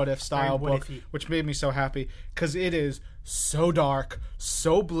classic What If style book, which made me so happy because it is so dark,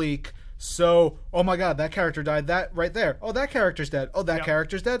 so bleak. So, oh my God, that character died. That right there. Oh, that character's dead. Oh, that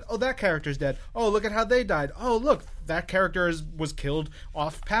character's dead. Oh, that character's dead. Oh, look at how they died. Oh, look, that character was killed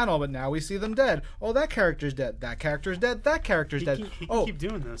off panel, but now we see them dead. Oh, that character's dead. That character's dead. That character's dead. He can keep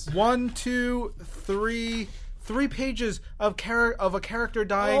doing this. 1, 2, 3 pages of a character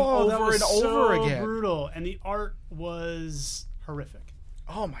dying over and over again. So brutal, and the art was horrific.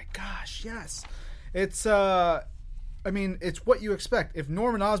 Oh my gosh, yes. It's it's what you expect. If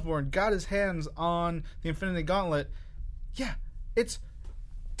Norman Osborn got his hands on the Infinity Gauntlet, it's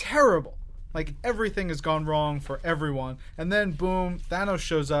terrible. Everything has gone wrong for everyone. And then, boom, Thanos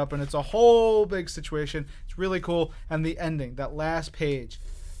shows up, and it's a whole big situation. It's really cool. And the ending, that last page.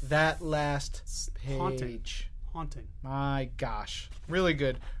 Haunting. My gosh. Really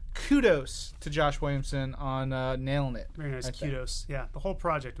good. Kudos to Josh Williamson on nailing it. Very nice. Kudos. Yeah, the whole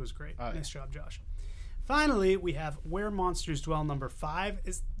project was great. Nice job, Josh. Finally, we have Where Monsters Dwell number 5.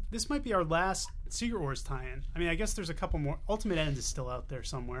 This might be our last Secret Wars tie-in. I mean, I guess there's a couple more. Ultimate End is still out there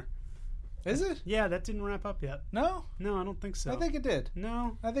somewhere. Is it? Yeah, that didn't wrap up yet. No? No, I don't think so. I think it did.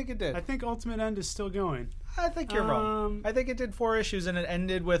 No? I think it did. I think Ultimate End is still going. I think you're wrong. I think it did 4 issues and it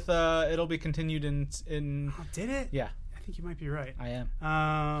ended with it'll be continued in Oh, did it? Yeah. I think you might be right. I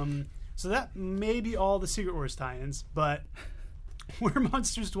am. So that may be all the Secret Wars tie-ins, but Where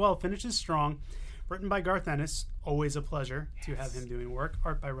Monsters Dwell finishes strong. Written by Garth Ennis, always a pleasure to have him doing work.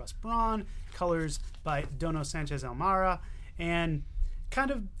 Art by Russ Braun, colors by Dono Sanchez Almara, and kind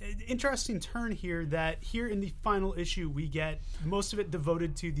of interesting turn here that here in the final issue we get most of it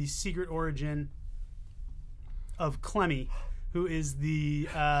devoted to the secret origin of Clemmy, who is the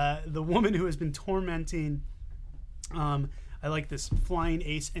woman who has been tormenting I like this flying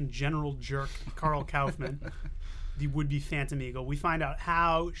ace and general jerk Karl Kaufman, the would-be Phantom Eagle. We find out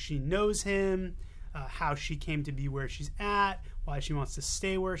how she knows him, how she came to be where she's at, why she wants to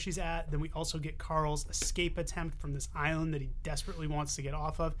stay where she's at. Then we also get Carl's escape attempt from this island that he desperately wants to get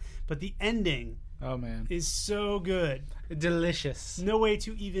off of. But the ending is so good. Delicious. No way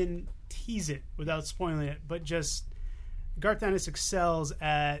to even tease it without spoiling it, but just Garth Ennis excels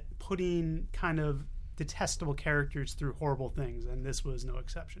at putting kind of detestable characters through horrible things, and this was no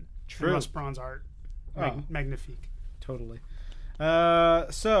exception. True. And Russ Braun's art, magnifique. Totally.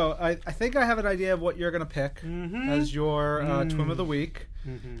 So I think I have an idea of what you're going to pick as your Twim of the Week.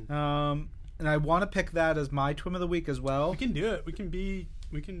 And I want to pick that as my Twim of the Week as well. We can do it. We can be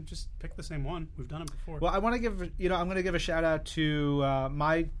We can just pick the same one. We've done it before. Well, I want to give I'm going to give a shout out to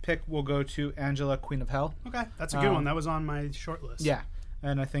my pick. Will go to Angela, Queen of Hell. Okay, that's a good one. That was on my short list. Yeah,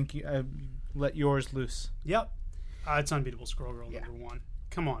 and I think let yours loose. Yep, it's Unbeatable Squirrel Girl #1.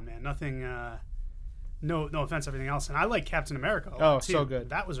 Come on, man. Nothing. No offense, everything else, and I like Captain America. Too. So good.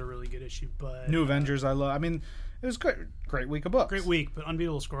 That was a really good issue. But New Avengers, I love. I mean, it was great week of books. Great week, but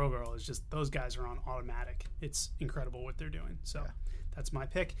Unbeatable Squirrel Girl is just those guys are on automatic. It's incredible what they're doing. So that's my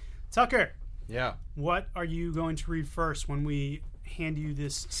pick. Tucker. Yeah. What are you going to read first when we hand you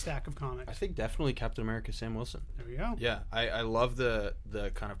this stack of comics? I think definitely Captain America Sam Wilson. There we go. Yeah, I love the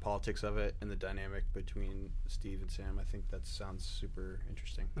kind of politics of it and the dynamic between Steve and Sam. I think that sounds super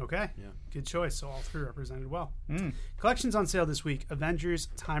interesting. Okay. Yeah. Good choice. So all three represented well. Collections on sale this week. Avengers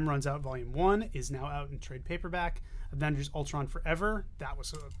Time Runs Out Volume 1 is now out in trade paperback. Avengers Ultron Forever. That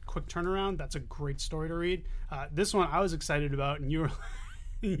was a quick turnaround. That's a great story to read. This one I was excited about, and you were...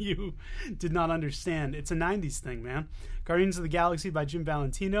 you did not understand. It's a 90s thing, man. Guardians of the Galaxy by Jim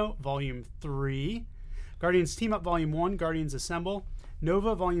Valentino, Volume 3. Guardians Team Up Volume 1, Guardians Assemble.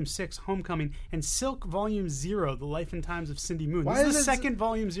 Nova Volume 6, Homecoming. And Silk Volume 0, The Life and Times of Cindy Moon. This is the second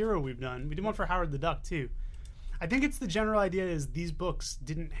Volume 0 we've done. We did one for Howard the Duck, too. I think it's the general idea is these books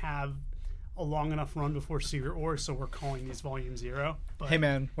didn't have a long enough run before Secret Wars, so we're calling these Volume 0. But Hey,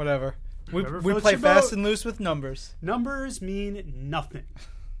 man, whatever. We floats play your fast boat. and loose with numbers. Numbers mean nothing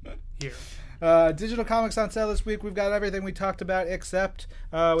here. Digital comics on sale this week. We've got everything we talked about except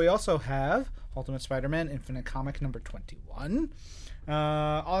we also have Ultimate Spider-Man Infinite Comic number 21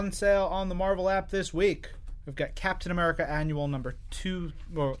 on sale on the Marvel app this week. We've got Captain America Annual number 2,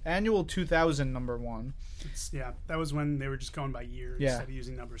 or Annual 2000 number 1. That was when they were just going by years instead of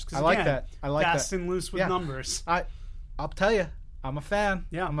using numbers. I like that. I like fast that. and loose with numbers. I'll tell you. I'm a fan.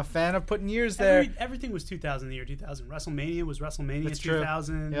 Yeah. I'm a fan of putting years there. Everything was 2000 the year 2000. WrestleMania was WrestleMania That's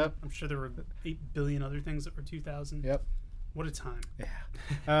 2000. True. Yep. I'm sure there were 8 billion other things that were 2000. Yep. What a time.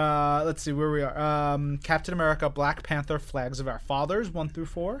 Yeah. Let's see where we are. Captain America, Black Panther, Flags of Our Fathers,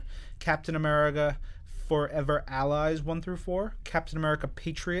 1-4. Captain America, Forever Allies, 1-4. Captain America,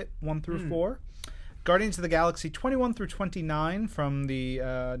 Patriot, 1-4. Guardians of the Galaxy, 21-29 from the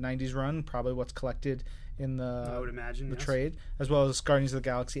 90s run, probably what's collected in I would imagine, the trade, as well as Guardians of the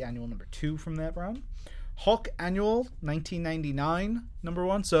Galaxy Annual number 2 from that run. Hulk Annual 1999 number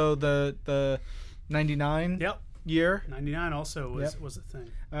 1, so the 99 year. 99 also was a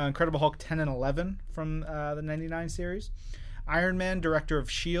thing. Incredible Hulk 10 and 11 from the 99 series. Iron Man Director of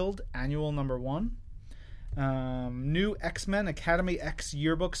S.H.I.E.L.D. Annual number 1. New X-Men Academy X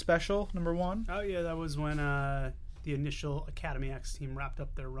Yearbook Special number 1. Oh yeah, that was when the initial Academy X team wrapped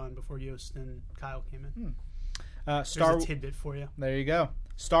up their run before Yost and Kyle came in. There's a tidbit for you. There you go.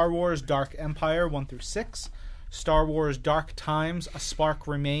 Star Wars Dark Empire 1-6. Star Wars Dark Times A Spark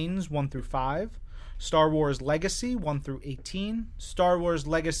Remains 1-5. Star Wars Legacy 1-18. Star Wars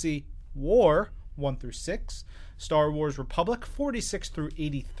Legacy War 1-6. Star Wars Republic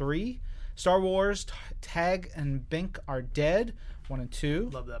 46-83. Star Wars Tag and Bink Are Dead 1 and 2.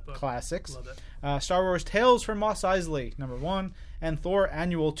 Love that book. Classics. Love it. Star Wars Tales from Mos Eisley number 1, and Thor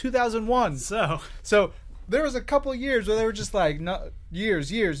Annual 2001. So there was a couple years where they were just like years,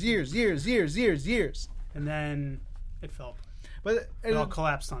 and then it fell apart. But it all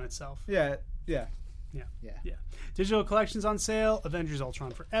collapsed on itself. Yeah. Digital collections on sale: Avengers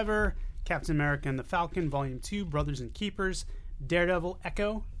Ultron Forever, Captain America and the Falcon Volume 2, Brothers and Keepers, Daredevil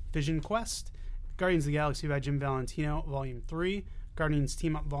Echo, Vision Quest, Guardians of the Galaxy by Jim Valentino Volume 3, Guardians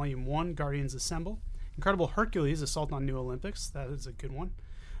Team Up Volume 1, Guardians Assemble, Incredible Hercules, Assault on New Olympics, that is a good one,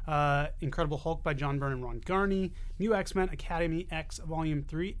 Incredible Hulk by John Byrne and Ron Garney, New X-Men Academy X Volume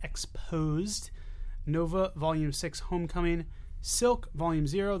 3, Exposed, Nova Volume 6, Homecoming, Silk Volume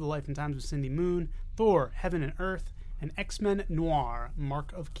 0, The Life and Times of Cindy Moon, Thor, Heaven and Earth, and X-Men Noir,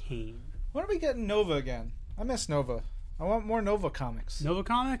 Mark of Cain. When are we getting Nova again? I miss Nova. I want more Nova comics. Nova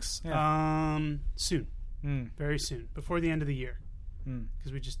comics? Yeah. Soon. Very soon. Before the end of the year.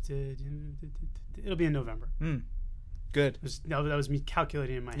 Because we just did... It'll be in November. Good. That was me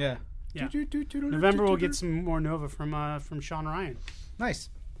calculating in my head. Yeah. November we'll get some more Nova from Sean Ryan. Nice.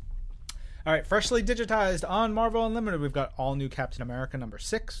 All right, freshly digitized on Marvel Unlimited, we've got all new Captain America number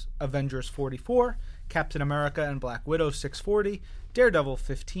 6, Avengers 44, Captain America and Black Widow 640, Daredevil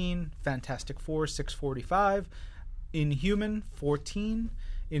 15, Fantastic Four 645, Inhuman 14,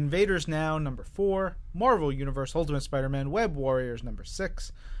 Invaders Now number 4, Marvel Universe Ultimate Spider-Man Web Warriors number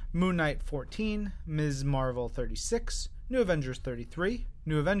 6, Moon Knight 14, Ms. Marvel 36, New Avengers 33,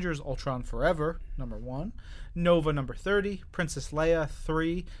 New Avengers Ultron Forever number 1, Nova number 30, Princess Leia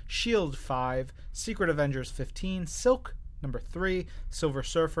 3, S.H.I.E.L.D. 5, Secret Avengers 15, Silk number 3, Silver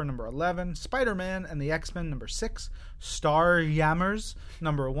Surfer, number 11, Spider-Man and the X-Men, number 6, Star Yammers,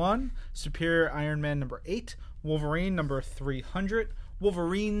 number 1, Superior Iron Man, number 8, Wolverine, number 300,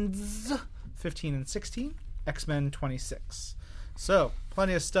 Wolverines, 15 and 16, X-Men, 26. So,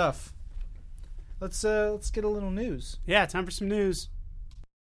 plenty of stuff. Let's get a little news. Yeah, time for some news.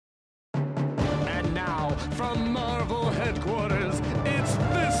 And now, from Marvel headquarters, it's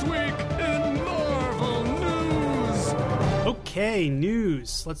This Week in Marvel News. Okay,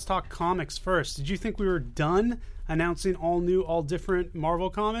 news. Let's talk comics first. Did you think we were done announcing all new, all different Marvel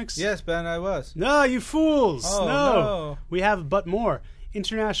comics? Yes, Ben, I was. No, you fools. Oh, no. We have but more.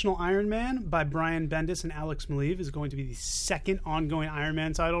 International Iron Man by Brian Bendis and Alex Maleev is going to be the second ongoing Iron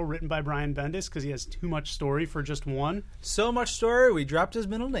Man title written by Brian Bendis because he has too much story for just one. So much story, we dropped his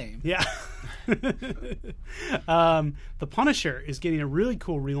middle name. Yeah. The Punisher is getting a really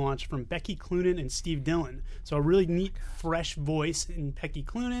cool relaunch from Becky Cloonan and Steve Dillon. So a really neat, fresh voice in Becky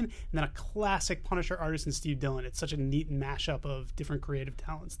Cloonan, and then a classic Punisher artist in Steve Dillon. It's such a neat mashup of different creative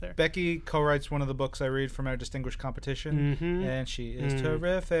talents there. Becky co-writes one of the books I read from our distinguished competition, and she is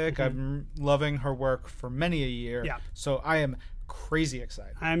terrific. I'm loving her work for many a year. Yeah. So I am crazy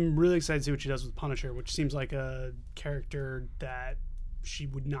excited. I'm really excited to see what she does with Punisher, which seems like a character that she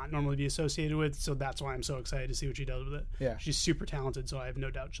would not normally be associated with, so that's why I'm so excited to see what she does with it. Yeah. She's super talented, so I have no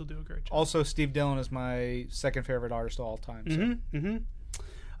doubt she'll do a great job. Also, Steve Dillon is my second favorite artist of all time. So.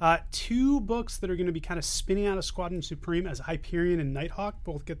 2 books that are going to be kind of spinning out of Squadron Supreme as Hyperion and Nighthawk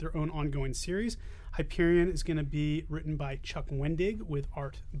both get their own ongoing series. Hyperion is going to be written by Chuck Wendig with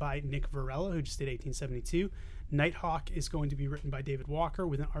art by Nick Varela, who just did 1872. Nighthawk is going to be written by David Walker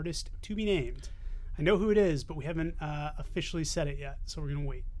with an artist to be named. I know who it is, but we haven't officially said it yet, so we're going to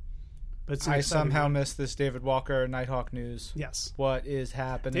wait. But it's I somehow missed this David Walker Nighthawk news. Yes. What is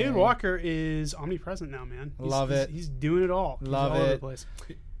happening? David Walker is omnipresent now, man. Love it. He's doing it all. Love he's all over it. the place.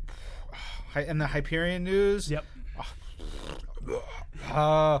 And the Hyperion news? Yep.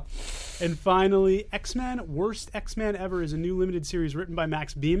 And finally, X-Men, Worst X-Men Ever is a new limited series written by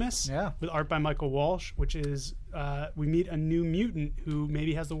Max Bemis with art by Michael Walsh, which is we meet a new mutant who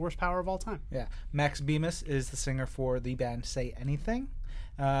maybe has the worst power of all time. Yeah. Max Bemis is the singer for the band Say Anything.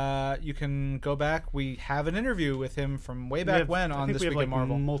 You can go back. We have an interview with him from way back when on This Week in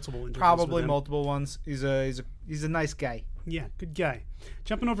Marvel. Multiple interviews Probably with him. multiple ones. He's a nice guy. Yeah, good guy.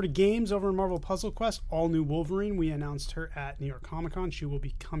 Jumping over to games over in Marvel Puzzle Quest, all new Wolverine. We announced her at New York Comic Con. She will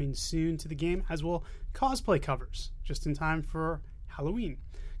be coming soon to the game, as will cosplay covers, just in time for Halloween.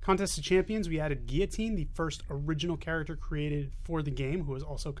 Contest of Champions, we added Guillotine, the first original character created for the game, who is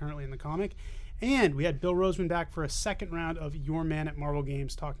also currently in the comic. And we had Bill Roseman back for a second round of Your Man at Marvel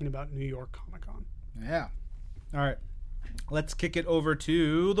Games talking about New York Comic Con. Yeah. All right. Let's kick it over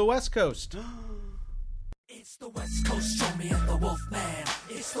to the West Coast. It's the West Coast, show me and the Wolfman.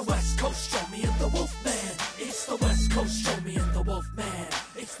 It's the West Coast, show me and the Wolfman. It's the West Coast, show me and the Wolfman.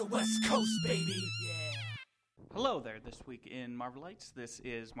 It's the West Coast, baby. Yeah. Hello there, this week in Marvelites. This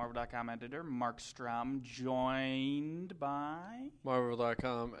is Marvel.com editor Mark Strom, joined by...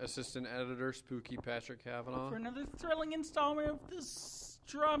 Marvel.com assistant editor Spooky Patrick Kavanaugh. For another thrilling installment of the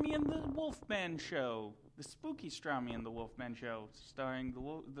Stromy and the Wolfman show. The spooky Stromy and the Wolfman show, starring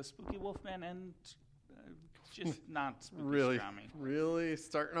the spooky Wolfman and... just not spooky Really? Stromy. Really?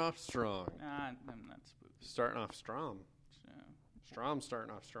 Starting off strong. I'm not spooky. Starting off strong. So, Strom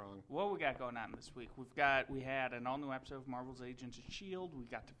starting off strong. what we got going on this week? We had an all-new episode of Marvel's Agents of S.H.I.E.L.D. We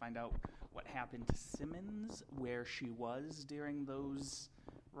got to find out what happened to Simmons, where she was during those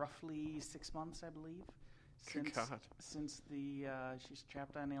roughly 6 months, I believe. Good God. Since she's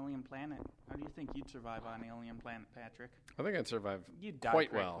trapped on alien planet. How do you think you'd survive on alien planet, Patrick? I think I'd survive You'd die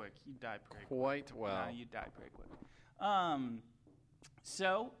quite pretty well. quick. You'd die pretty Quite quick. well. You'd die pretty quick. On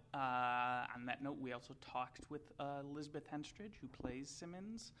that note, we also talked with Elizabeth Henstridge, who plays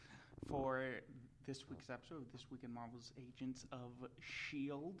Simmons, for this week's episode of This Week in Marvel's Agents of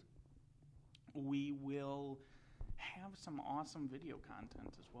S.H.I.E.L.D. We will have some awesome video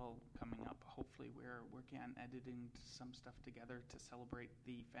content as well coming up. Hopefully we're working on editing some stuff together to celebrate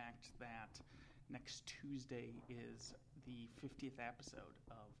the fact that next Tuesday is the 50th episode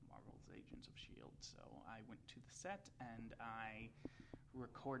of Marvel's Agents of S.H.I.E.L.D. So I went to the set and I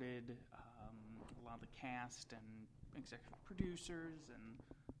recorded a lot of the cast and executive producers and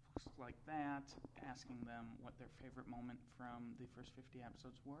folks like that, asking them what their favorite moment from the first 50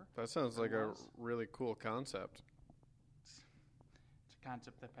 episodes were. That sounds like a really coal concept. It's a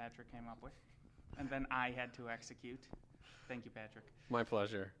concept that Patrick came up with, and then I had to execute. Thank you, Patrick. My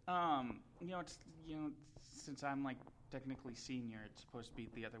pleasure. Since I'm like technically senior, it's supposed to be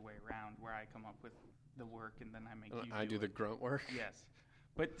the other way around, where I come up with the work, and then I make you I do the grunt work. Yes.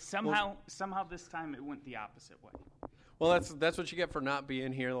 But somehow this time it went the opposite way. Well, that's what you get for not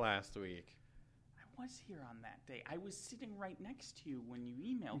being here last week. I was here on that day. I was sitting right next to you when you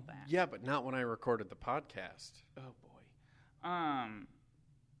emailed that. Yeah, but not when I recorded the podcast. Oh boy.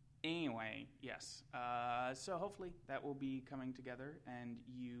 Anyway, yes. So hopefully that will be coming together, and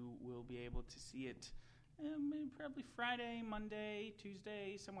you will be able to see it maybe probably Friday, Monday,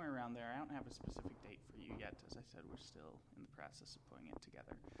 Tuesday, somewhere around there. I don't have a specific date for you yet. As I said, we're still in the process of putting it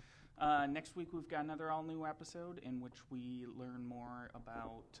together. Next week we've got another all-new episode in which we learn more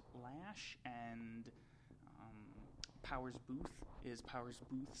about Lash and Powers Booth. Is Powers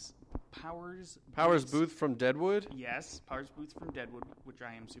Booth from Deadwood? Yes, Powers Booth from Deadwood, which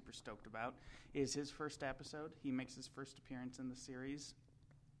I am super stoked about, is his first episode. He makes his first appearance in the series.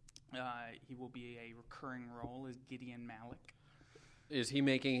 He will be a recurring role as Gideon Malik. Is he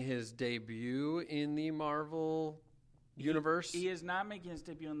making his debut in the Marvel universe? He is not making his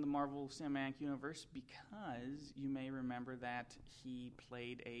debut in the Marvel Cinematic Universe because you may remember that he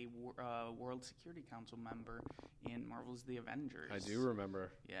played a World Security Council member in Marvel's The Avengers. I do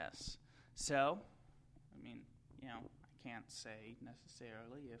remember. Yes. So, I mean, I can't say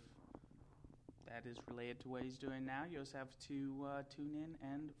necessarily if that is related to what he's doing now. You just have to tune in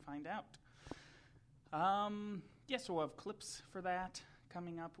and find out. So we'll have clips for that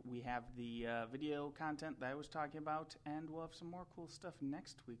coming up. We have the video content that I was talking about, and we'll have some more cool stuff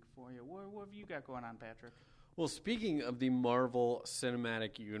next week for you. What have you got going on, Patrick? Well, speaking of the Marvel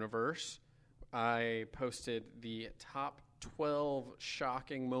Cinematic Universe, I posted the top 12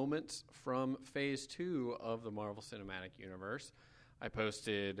 shocking moments from Phase 2 of the Marvel Cinematic Universe. I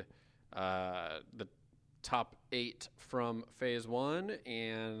posted the top 8 from Phase 1,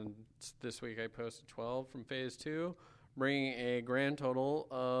 and this week I posted 12 from Phase 2, bringing a grand total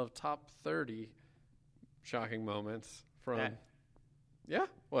of top 30 shocking moments from... Yeah?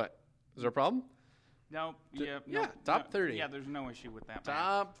 What? Is there a problem? No. Top 30. Yeah, there's no issue with that math.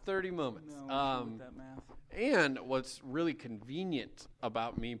 Top 30 moments. No issue with that math. And what's really convenient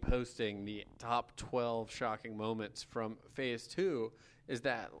about me posting the top 12 shocking moments from Phase 2 is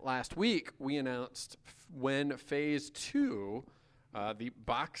that last week we announced when Phase 2, the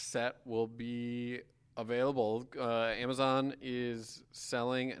box set, will be available. Amazon is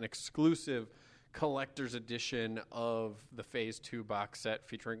selling an exclusive collector's edition of the Phase 2 box set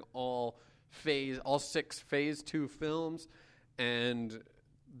featuring all 6 Phase 2 films, and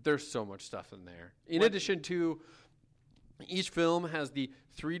there's so much stuff in there. In addition to, each film has the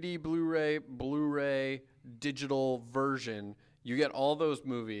 3D Blu-ray, digital version. You get all those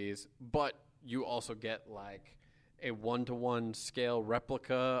movies, but you also get like a 1-to-1 scale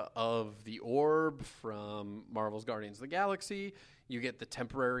replica of the orb from Marvel's Guardians of the Galaxy. You get the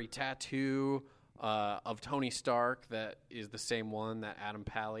temporary tattoo of Tony Stark that is the same one that Adam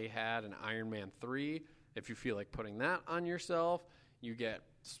Pally had in Iron Man 3. If you feel like putting that on yourself, you get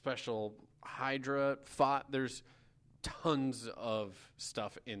special Hydra. There's tons of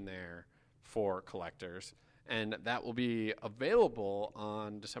stuff in there for collectors, and that will be available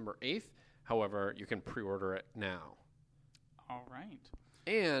on December 8th. However, you can pre-order it now. All right.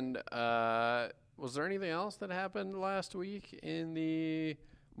 And was there anything else that happened last week in the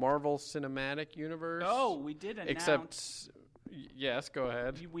Marvel Cinematic Universe? Oh, we did announce... Yes, go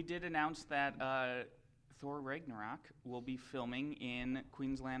ahead. We did announce that Thor Ragnarok will be filming in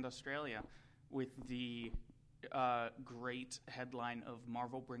Queensland, Australia, with the great headline of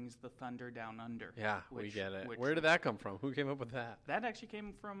Marvel Brings the Thunder Down Under. Yeah, we get it. Where did that come from? Who came up with that? That actually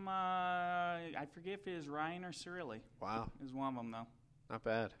came from, I forget if it was Ryan or Cyrilli. Wow. It was one of them, though. Not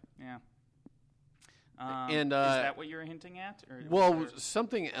bad. Yeah. And is that what you're hinting at? Well,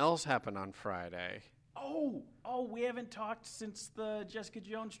 something else happened on Friday. Oh, we haven't talked since the Jessica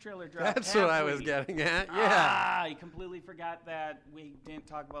Jones trailer dropped. That's what I was getting at, yeah. I completely forgot that we didn't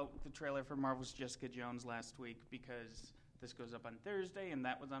talk about the trailer for Marvel's Jessica Jones last week because this goes up on Thursday and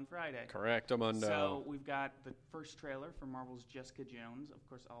that was on Friday. Correct, Amundo. So we've got the first trailer for Marvel's Jessica Jones. Of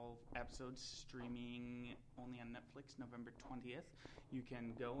course, all episodes streaming only on Netflix November 20th. You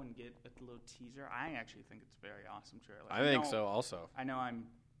can go and get a little teaser. I actually think it's a very awesome trailer. I think so also. I know I'm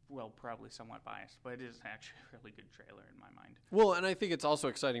probably somewhat biased, but it is actually a really good trailer in my mind. Well, and I think it's also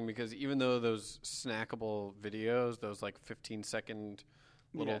exciting because even though those snackable videos, those like 15-second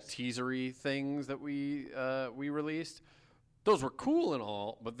little teasery things that we released, those were cool and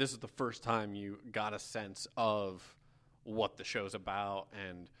all, but this is the first time you got a sense of what the show's about,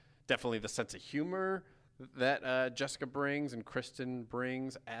 and definitely the sense of humor that Jessica brings and Kristen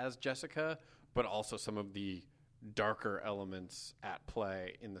brings as Jessica, but also some of the darker elements at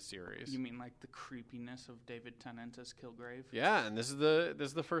play in the series. You mean like the creepiness of David Tennant as Kilgrave? Yeah, and this is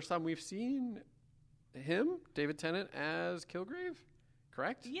the first time we've seen him, David Tennant, as Kilgrave,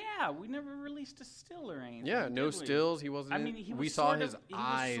 correct? Yeah, we never released a still or anything. Yeah, no did we? stills. He wasn't. I mean, we saw sort his of,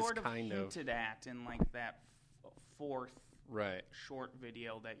 eyes he was sort of kind of. hinted at in like that fourth Right. short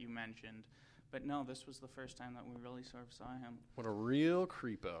video that you mentioned. But no, this was the first time that we really sort of saw him. What a real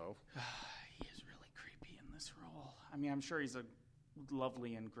creepo. He is really creepy in this role. I mean, I'm sure he's a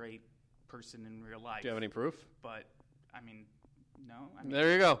lovely and great person in real life. Do you have any proof? But, I mean, no. I mean,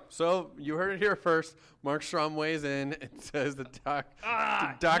 There you go. So you heard it here first. Mark Strom weighs in and says the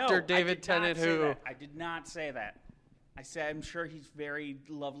Dr. no, David Tennant, who I did not say that. I said I'm sure he's very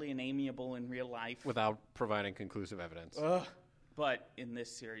lovely and amiable in real life. without providing conclusive evidence. But in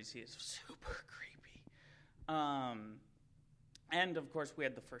this series, he is super creepy. And, of course, we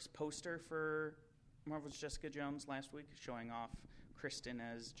had the first poster for Marvel's Jessica Jones last week, showing off Kristen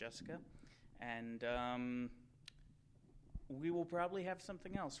as Jessica. And we will probably have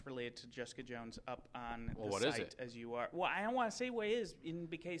something else related to Jessica Jones up on the what site is it? as you are. Well, I don't want to say what it is in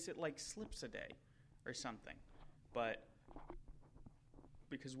case it, like, slips a day or something. But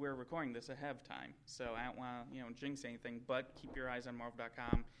because we're recording this ahead of time, so I don't want to, jinx anything. But keep your eyes on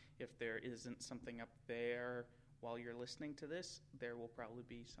Marvel.com. If there isn't something up there while you're listening to this, there will probably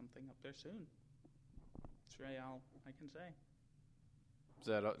be something up there soon. That's really all I can say. Is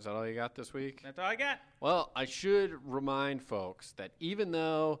that all you got this week? That's all I got. Well, I should remind folks that even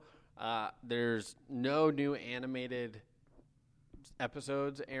though there's no new animated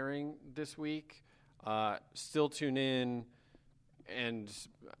episodes airing this week, still tune in. And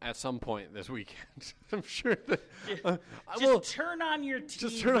at some point this weekend, I'm sure that Turn on your TV.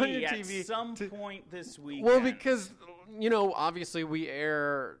 Just turn on your TV at some point this weekend. Well, because obviously we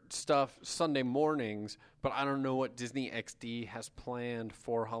air stuff Sunday mornings, but I don't know what Disney XD has planned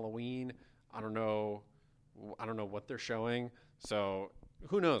for Halloween. I don't know what they're showing. So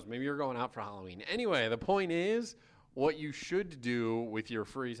who knows? Maybe you're going out for Halloween. Anyway, the point is, what you should do with your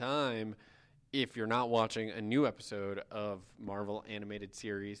free time, if you're not watching a new episode of Marvel animated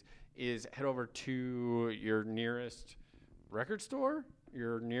series, is head over to your nearest record store,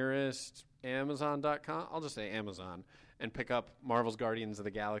 your nearest Amazon.com. I'll just say Amazon, and pick up Marvel's Guardians of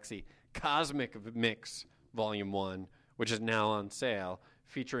the Galaxy Cosmic Mix Volume 1, which is now on sale,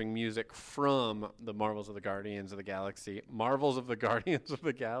 featuring music from the Marvels of the Guardians of the Galaxy. Marvels of the Guardians of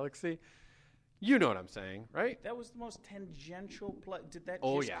the Galaxy? You know what I'm saying, right? That was the most tangential play. Did that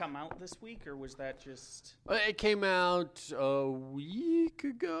come out this week, or was that just... It came out a week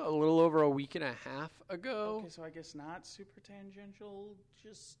ago, a little over a week and a half ago. Okay, so I guess not super tangential,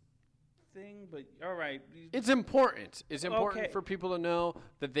 just thing, but all right. It's important. It's important Okay. for people to know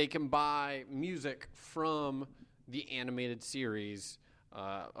that they can buy music from the animated series,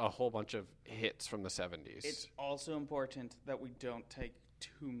 a whole bunch of hits from the 70s. It's also important that we don't take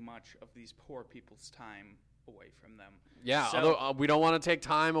too much of these poor people's time away from them. Yeah, So- although we don't want to take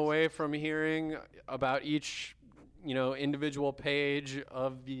time away from hearing about each, individual page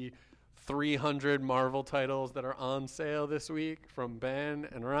of the 300 Marvel titles that are on sale this week from Ben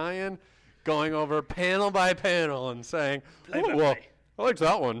and Ryan, going over panel by panel and saying, I liked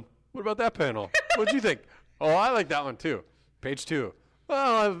that one. What about that panel? What'd you think? Oh, I like that one too. Page 2.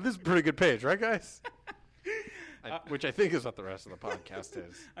 Well, this is a pretty good page, right, guys? Which I think is what the rest of the podcast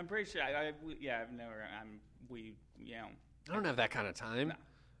is. I'm pretty sure. I've never. I don't have that kind of time. No.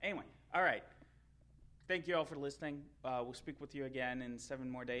 Anyway, all right. Thank you all for listening. We'll speak with you again in 7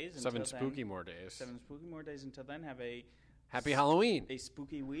 more days. Seven Until spooky then, more days. 7 spooky more days. Until then, have a Happy Halloween. a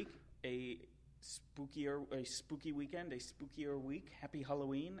spooky week, a spooky weekend, a spookier week. Happy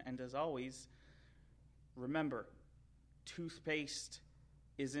Halloween, and as always, remember, toothpaste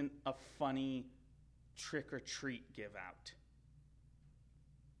isn't a funny trick or treat give out.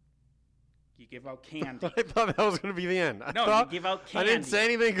 You give out candy. I thought that was going to be the end. You give out candy. I didn't say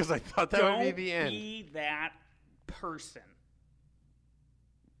anything because I thought that Don't would be the end. be that person.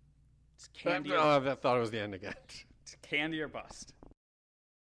 It's candy. I thought it was the end again. It's candy or bust.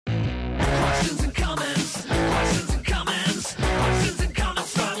 Questions and comments. Questions and comments. Questions and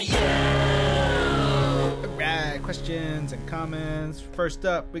comments from you. All right, questions and comments. First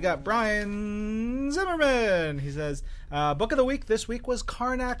up, we got Brian Zimmerman. He says, book of the week this week was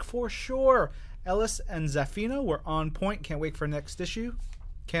Karnak for sure. Ellis and Zafina were on point. Can't wait for next issue.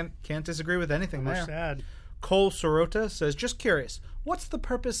 Can't disagree with anything there. Sad. Cole Sorota says, just curious, what's the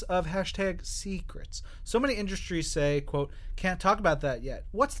purpose of #secrets? So many industries say, quote, can't talk about that yet.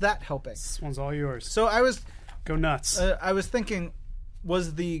 What's that helping? This one's all yours. So I was Go nuts. I was thinking,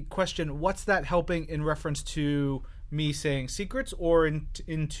 was the question, what's that helping in reference to me saying secrets or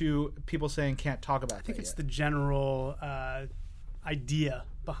into people saying can't talk about it? I think it's the general idea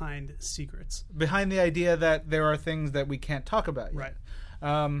behind secrets. Behind the idea that there are things that we can't talk about yet.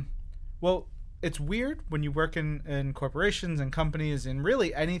 Right. Well, it's weird when you work in corporations and companies and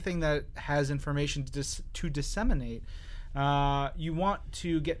really anything that has information to disseminate. You want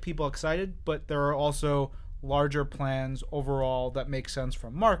to get people excited, but there are also larger plans overall that make sense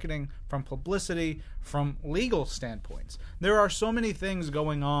from marketing, from publicity, from legal standpoints. There are so many things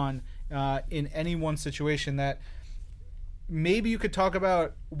going on in any one situation that maybe you could talk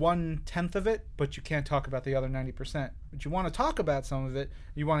about 1/10 of it, but you can't talk about the other 90%. But you want to talk about some of it,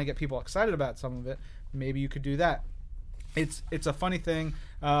 you want to get people excited about some of it, maybe you could do that. It's a funny thing.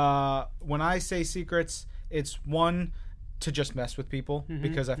 When I say secrets, it's one, to just mess with people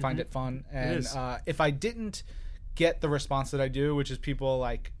because I find it fun. And if I didn't get the response that I do, which is people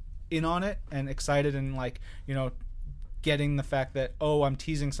like in on it and excited and like, getting the fact that, oh, I'm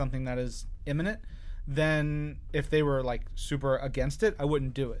teasing something that is imminent, then if they were like super against it, I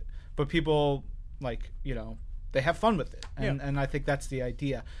wouldn't do it. But people like, they have fun with it. And I think that's the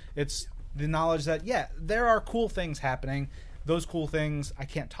idea. It's the knowledge that, there are cool things happening. Those cool things I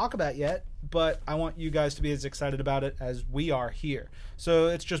can't talk about yet, but I want you guys to be as excited about it as we are here. So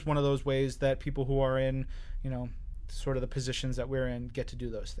it's just one of those ways that people who are in, sort of the positions that we're in get to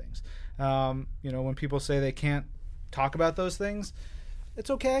do those things. When people say they can't talk about those things, it's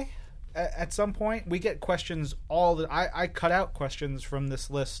okay. At some point, we get questions I cut out questions from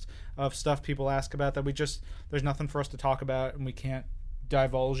this list of stuff people ask about that there's nothing for us to talk about and we can't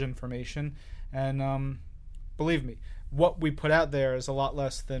divulge information. And believe me, what we put out there is a lot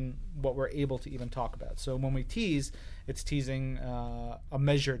less than what we're able to even talk about. So when we tease, it's teasing, a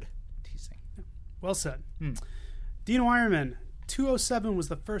measured teasing. Well said. Dino Ironman, 207 was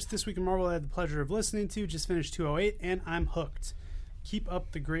the first This Week in Marvel I had the pleasure of listening to. Just finished 208, and I'm hooked. Keep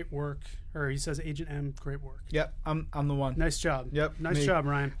up the great work. Or he says, Agent M, great work. Yep, I'm the one. Nice job. Yep, nice job,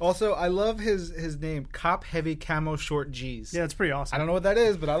 Ryan. Also, I love his name, Cop Heavy Camo Short G's. Yeah, it's pretty awesome. I don't know what that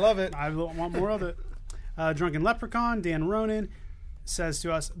is, but I love it. I want more of it. Drunken Leprechaun, Dan Ronan, says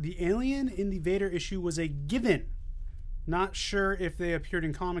to us, the alien in the Vader issue was a given. Not sure if they appeared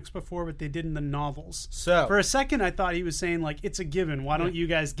in comics before, but they did in the novels. So for a second, I thought he was saying, like, it's a given. Why don't you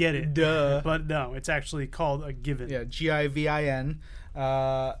guys get it? Duh. But no, it's actually called a given. Yeah, GIVIN.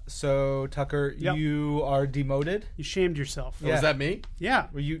 So, Tucker, you are demoted. You shamed yourself. Oh, was that me? Yeah.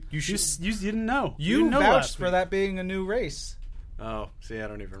 Well, you didn't know. You didn't know vouched for that being a new race. Oh, see, I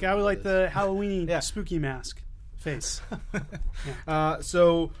don't even Guy with, like, this. the Halloween spooky mask face.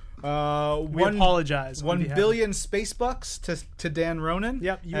 We apologize. 1 billion space bucks to Dan Ronan.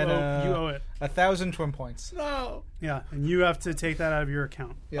 Yep, you owe it. 1,000 twin points. No. Yeah, and you have to take that out of your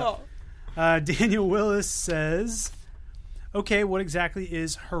account. Yeah. Daniel Willis says, okay, what exactly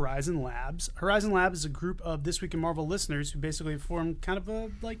is Horizon Labs? Horizon Labs is a group of This Week in Marvel listeners who basically form kind of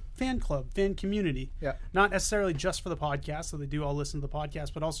a fan club, fan community. Yeah. Not necessarily just for the podcast, so they do all listen to the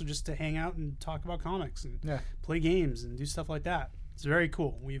podcast, but also just to hang out and talk about comics and play games and do stuff like that. It's very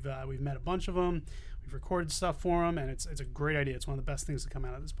cool. We've met a bunch of them. We've recorded stuff for them, and it's a great idea. It's one of the best things to come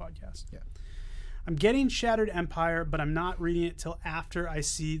out of this podcast. Yeah. I'm getting Shattered Empire, but I'm not reading it till after I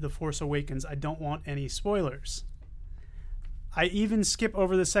see The Force Awakens. I don't want any spoilers. I even skip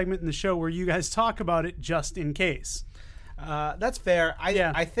over the segment in the show where you guys talk about it just in case. That's fair.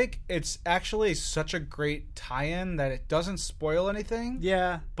 I think it's actually such a great tie-in that it doesn't spoil anything.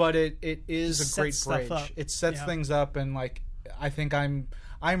 Yeah. But it is Just a great sets stuff bridge. up. It sets things up, and I think I'm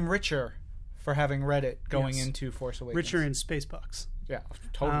richer for having read it going into Force Awakens. Richer in space bucks. Yeah,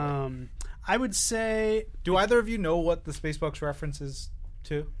 totally. I would say... Do either of you know what the Spacebucks reference is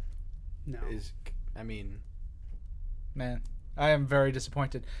to? No. Man, I am very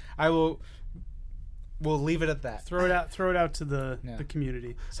disappointed. We'll leave it at that. Throw it out to the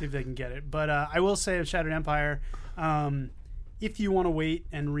community. See if they can get it. But I will say of Shattered Empire, if you want to wait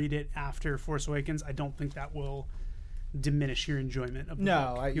and read it after Force Awakens, I don't think that will diminish your enjoyment of the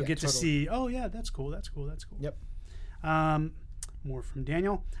book. You'll get to see, oh yeah, that's cool. Yep. More from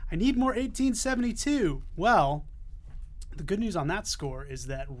Daniel. I need more 1872. Well, the good news on that score is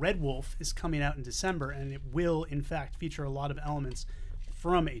that Red Wolf is coming out in December, and it will, in fact, feature a lot of elements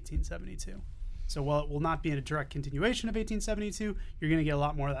from 1872. So while it will not be in a direct continuation of 1872, you're going to get a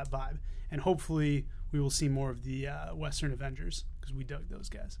lot more of that vibe. And hopefully we will see more of the Western Avengers, because we dug those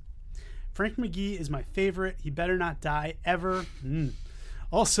guys. Frank McGee is my favorite. He better not die ever.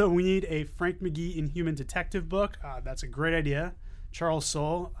 Also, we need a Frank McGee Inhuman Detective book. That's a great idea. Charles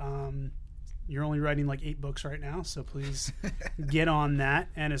Soule, You're only writing like 8 books right now, so please get on that.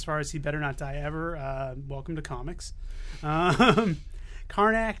 And as far as He Better Not Die Ever, welcome to comics.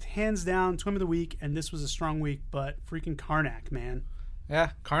 Karnak, hands down, Twim of the Week, and this was a strong week, but freaking Karnak, man.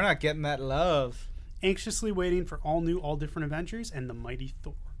 Yeah, Karnak getting that love. Anxiously waiting for all new, all different adventures and the mighty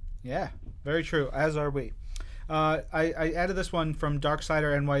Thor. Yeah, very true, as are we. I added this one from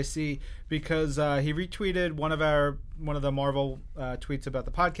Darksider NYC because he retweeted one of the Marvel tweets about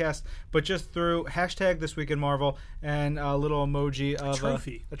the podcast, but just threw hashtag This Week in Marvel and a little emoji of a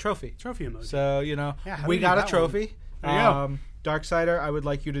trophy emoji. So we got a trophy. There you go. Darksider, I would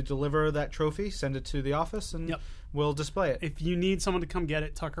like you to deliver that trophy, send it to the office, and we'll display it. If you need someone to come get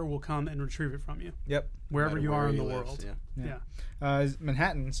it, Tucker will come and retrieve it from you. Yep. Wherever you are in the lives, world. Yeah. It's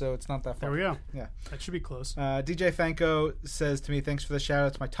Manhattan, so it's not that far. There we go. Yeah. That should be close. DJ Fanko says to me, thanks for the shout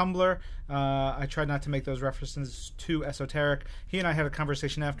out to my Tumblr. I tried not to make those references too esoteric. He and I had a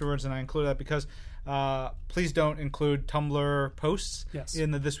conversation afterwards, and I included that because please don't include Tumblr posts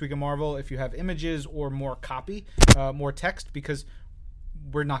in the This Week in Marvel if you have images or more copy, more text, because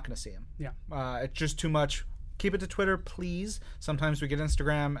we're not going to see them. Yeah. It's just too much. Keep it to Twitter, please. Sometimes we get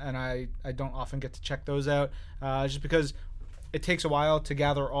Instagram, and I don't often get to check those out, just because it takes a while to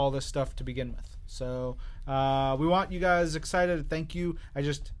gather all this stuff to begin with. So we want you guys excited. Thank you.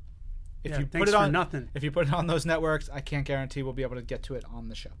 If you put it on nothing. If you put it on those networks, I can't guarantee we'll be able to get to it on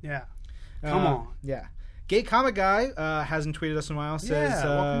the show. Yeah. Come on. Yeah. Gay Comic Guy hasn't tweeted us in a while. Says,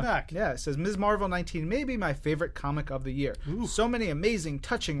 welcome back. Yeah, it says, Ms. Marvel 19 may be my favorite comic of the year. Ooh. So many amazing,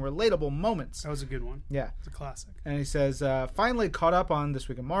 touching, relatable moments. That was a good one. Yeah. It's a classic. And he says, finally caught up on This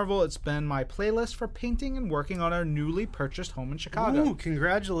Week in Marvel. It's been my playlist for painting and working on our newly purchased home in Chicago. Ooh,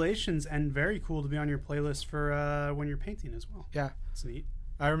 congratulations. And very cool to be on your playlist for when you're painting as well. Yeah. It's neat.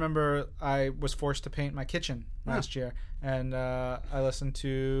 I remember I was forced to paint my kitchen last year, and I listened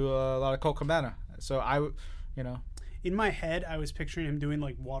to a lot of Colt Cabana. So in my head, I was picturing him doing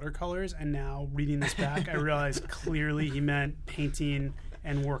like watercolors, and now reading this back, I realized clearly he meant painting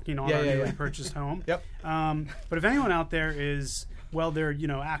and working on our newly purchased home. Yep. But if anyone out there is, they're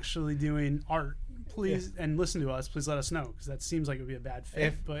actually doing art, please, and listen to us, please let us know, because that seems like it would be a bad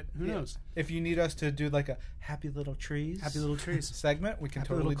fit, but who knows? If you need us to do like a Happy Little Trees segment, we can Happy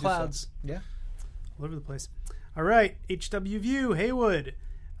totally little clouds. do so. Yeah. All over the place. All right, HW View, Haywood.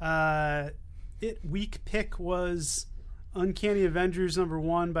 Week pick was Uncanny Avengers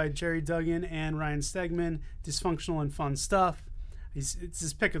 #1 by Jerry Duggan and Ryan Stegman. Dysfunctional and fun stuff. It's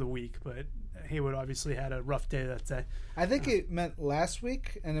his pick of the week, but Haywood obviously had a rough day that day. I think it meant last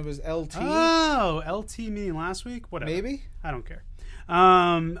week, and it was LT. Oh, LT meaning last week? Whatever. Maybe. I don't care.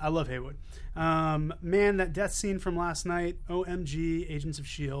 I love Haywood. Man, that death scene from last night. OMG, Agents of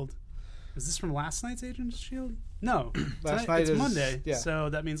S.H.I.E.L.D. Is this from last night's Agents of S.H.I.E.L.D.? No. It's Monday, so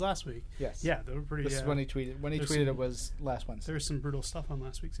that means last week. Yes. Yeah, they were pretty... This is when he tweeted. When he tweeted, it was last Wednesday. There was some brutal stuff on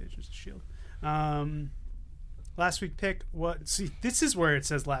last week's Agents of S.H.I.E.L.D. Last week pick... See, this is where it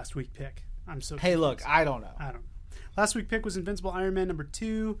says last week pick. I'm so confused. Look, I don't know. Last week pick was Invincible Iron Man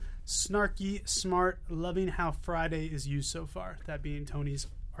 #2. Snarky, smart, loving how Friday is used so far. That being Tony's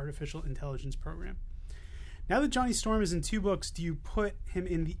artificial intelligence program. Now that Johnny Storm is in 2 books, do you put him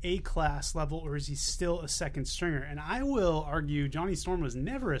in the A-class level, or is he still a second stringer? And I will argue Johnny Storm was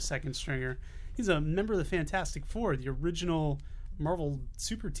never a second stringer. He's a member of the Fantastic Four, the original Marvel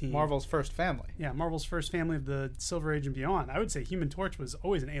super team. Marvel's first family. Yeah, Marvel's first family of the Silver Age and beyond. I would say Human Torch was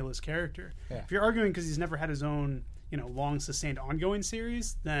always an A-list character. Yeah. If you're arguing because he's never had his own, long sustained ongoing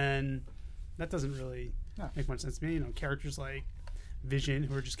series, then that doesn't really make much sense to me. Characters like Vision,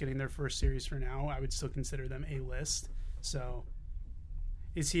 who are just getting their first series for now, I would still consider them A-list. So,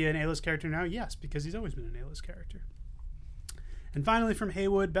 is he an A-list character now? Yes, because he's always been an A-list character. And finally, from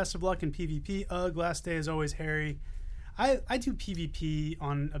Haywood, best of luck in PvP. Ugh, last day is always hairy. I do PvP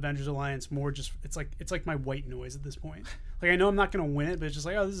on Avengers Alliance more just it's like my white noise at this point. Like, I know I'm not going to win it, but it's just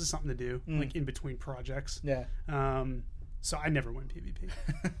like, oh, this is something to do, like in between projects. Yeah. So I never win PvP.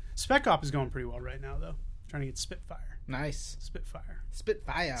 Spec Op is going pretty well right now, though. Trying to get Spitfire. Nice. Spitfire.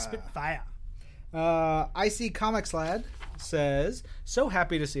 IC Comics Lad says, so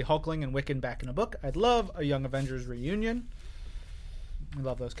happy to see Hulkling and Wiccan back in a book. I'd love a Young Avengers reunion. I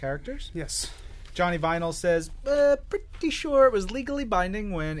love those characters. Yes. Johnny Vinyl says, pretty sure it was legally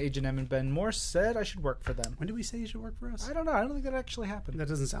binding when Agent M and Ben Morse said I should work for them. When did we say you should work for us? I don't know. I don't think that actually happened. That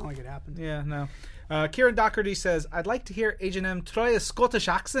doesn't sound like it happened. Yeah, no. Kieran Doherty says, I'd like to hear Agent M try a Scottish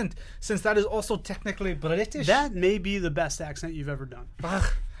accent, since that is also technically British. That may be the best accent you've ever done.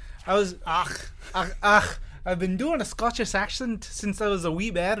 I've been doing a Scottish accent since I was a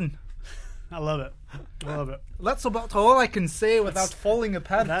wee bairn. I love it. I love it. That's about all I can say without falling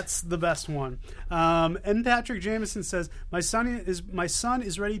apart. That's the best one. And Patrick Jameson says, my son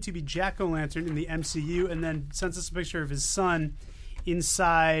is ready to be Jack-O-Lantern in the MCU, and then sends us a picture of his son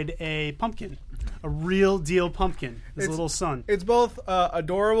inside a pumpkin. A real deal pumpkin. His little son. It's both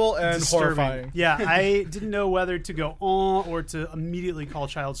adorable and Disturbing. horrifying. Yeah, I didn't know whether to go on or to immediately call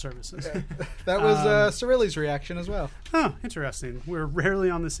child services. That was Cirilli's reaction as well. Huh, interesting. We're rarely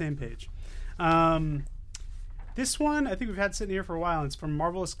on the same page. This one, I think we've had sitting here for a while. It's from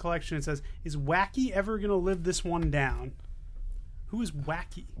Marvelous Collection. It says, is Wacky ever going to live this one down? Who is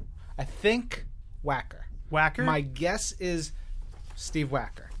Wacky? I think Whacker. Whacker? My guess is Steve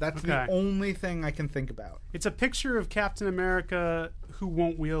Whacker. That's the only thing I can think about. It's a picture of Captain America who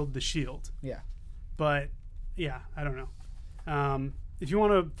won't wield the shield. Yeah. But, yeah, I don't know. If you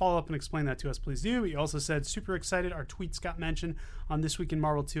want to follow up and explain that to us, please do. You also said, super excited. Our tweets got mentioned on This Week in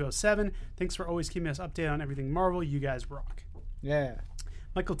Marvel 207. Thanks for always keeping us updated on everything Marvel. You guys rock. Yeah.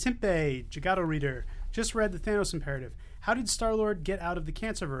 Michael Timpe, Jagato Reader, just read the Thanos Imperative. How did Star-Lord get out of the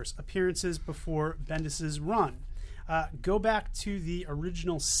Cancerverse? Appearances before Bendis' run. Go back to the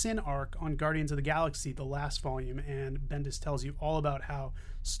original Sin arc on Guardians of the Galaxy, the last volume, and Bendis tells you all about how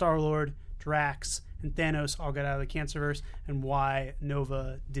Star-Lord, Drax, and Thanos all got out of the Cancerverse and why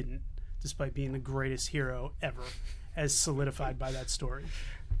Nova didn't, despite being the greatest hero ever, as solidified by that story.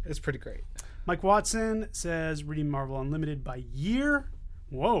 It's pretty great. Mike Watson says, reading Marvel Unlimited by year.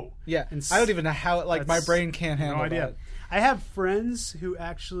 Whoa. Yeah. And I don't even know how, my brain can't handle no idea. that. I have friends who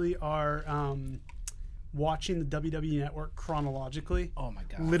actually are watching the WWE Network chronologically. Oh, my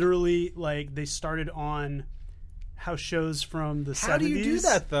God. Literally, they started on house shows from the 70s. How do you do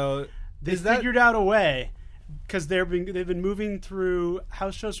that, though? They figured out a way, because they've been moving through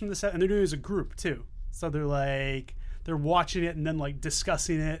house shows from the 70s, and they're doing it as a group, too. So they're watching it and then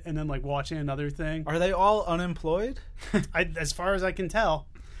discussing it and then watching another thing. Are they all unemployed? As far as I can tell.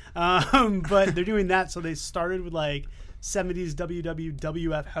 But they're doing that. So they started with 70s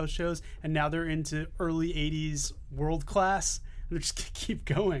WWF house shows, and now they're into early 80s world class. They're just gonna keep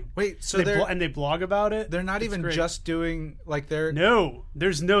going. Wait, so they blog about it. They're not even great. Just doing they're no.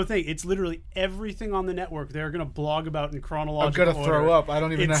 There's no thing. It's literally everything on the network. They're gonna blog about in chronological order. I'm gonna throw up. I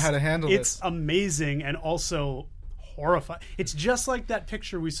don't even know how to handle this. It's amazing and also horrifying. It's just like that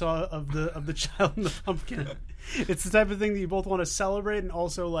picture we saw of the child in the pumpkin. It's the type of thing that you both want to celebrate and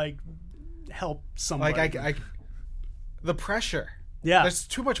also help somebody. The pressure. Yeah. There's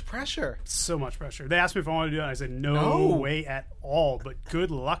too much pressure. So much pressure. They asked me if I wanted to do it, and I said, no way at all, but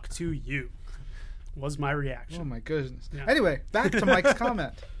good luck to you, was my reaction. Oh, my goodness. Yeah. Anyway, back to Mike's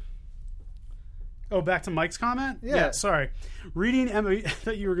comment. Oh, back to Mike's comment? Yeah. Sorry. Reading Emma, I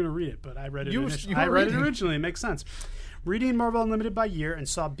thought you were going to read it, but I read it initially. I read it originally. It makes sense. Reading Marvel Unlimited by year and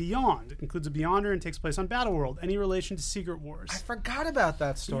saw Beyond. It includes a Beyonder and takes place on Battleworld. Any relation to Secret Wars? I forgot about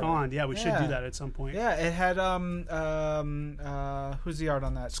that story. Beyond, yeah, we should do that at some point. Yeah, it had who's the art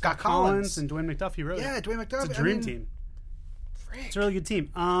on that? Scott Collins and Dwayne McDuffie wrote it. Yeah, Dwayne McDuffie. It's a dream team. Frick. It's a really good team.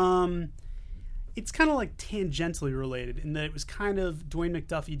 It's kind of tangentially related in that it was kind of Dwayne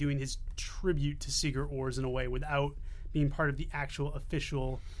McDuffie doing his tribute to Secret Wars in a way without being part of the actual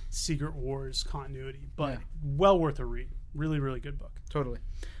official Secret Wars continuity, but well worth a read. Really, really good book. Totally.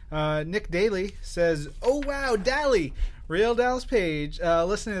 Nick Daly says, oh, wow, Dally. Real Dallas Page.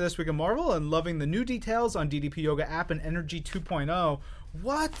 Listening to This Week in Marvel and loving the new details on DDP Yoga app and Energy 2.0.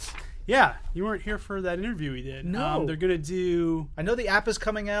 What? Yeah, you weren't here for that interview we did. No. They're going to do... I know the app is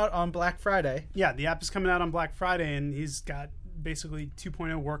coming out on Black Friday. Yeah, the app is coming out on Black Friday, and he's got basically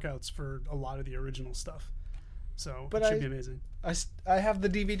 2.0 workouts for a lot of the original stuff. So it should be amazing. I have the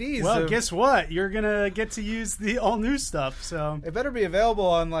DVDs. Well, guess what? You're going to get to use the all-new stuff. So it better be available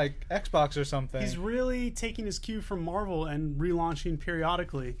on Xbox or something. He's really taking his cue from Marvel and relaunching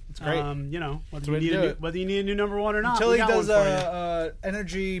periodically. It's great. Whether you need a new number one or not. Until he does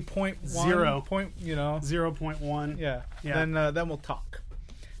Energy 0.1. 0.1. Yeah. Then we'll talk.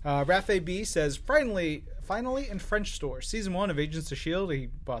 Raphael B says, finally in French stores, season 1 of Agents of S.H.I.E.L.D. He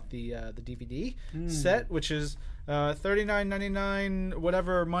bought the DVD set, which is $39.99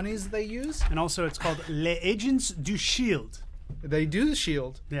 whatever monies they use. And also it's called Les Agents du S.H.I.E.L.D. They do the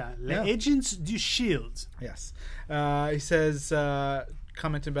S.H.I.E.L.D. Yeah, Les Agents du S.H.I.E.L.D. Yes. He says,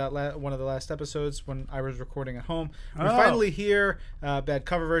 commenting about one of the last episodes when I was recording at home. We finally hear Bad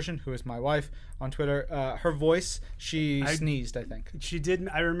Cover Version, who is my wife, on Twitter. Her voice, she sneezed, I think. She did.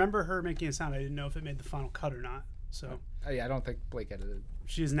 I remember her making a sound. I didn't know if it made the final cut or not. So yeah, I don't think Blake edited.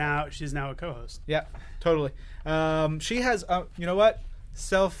 She's now a co-host. Yeah, totally. She has. You know what?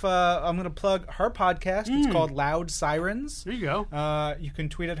 I'm going to plug her podcast. It's called Loud Sirens. There you go. You can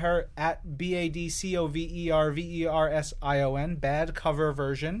tweet at her at BADCOVERVERSION, Bad Cover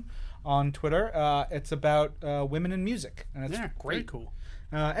Version, on Twitter. It's about women in music, and it's great. Very cool.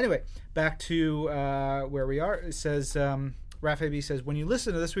 Anyway, back to where we are. It says, Raph AB says, when you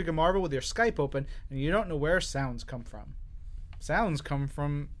listen to This Week in Marvel with your Skype open and you don't know where sounds come from. Sounds come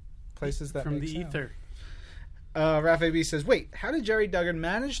from places that from make the sound. ether. Raph AB says, wait, how did Jerry Duggan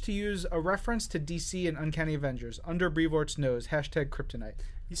manage to use a reference to DC and Uncanny Avengers under Brevort's nose? Hashtag Kryptonite.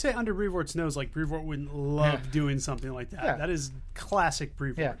 You say under Brevort's nose, like Brevort wouldn't love doing something like that. Yeah. That is classic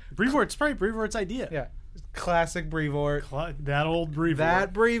Brevort. Yeah. Brevort's probably Brevort's idea. Yeah. Classic Brevort. That old Brevort.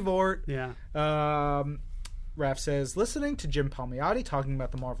 That Brevort. Yeah. Raph says, listening to Jim Palmiotti talking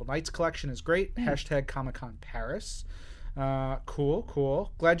about the Marvel Knights collection is great. Hashtag Comic-Con Paris.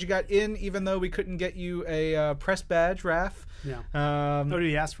 Cool. Glad you got in, even though we couldn't get you a press badge, Raph. Yeah. Did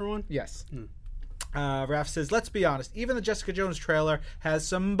he ask for one? Yes. Raph says, let's be honest, even the Jessica Jones trailer has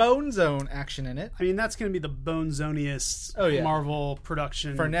some Bone Zone action in it. I mean, that's going to be the Bone Zoniest Marvel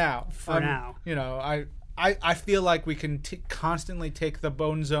production. For now. Now. You know, I feel like we can constantly take the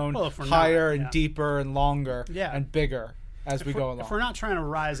Bone Zone higher higher and deeper and longer and bigger as we go along. If we're not trying to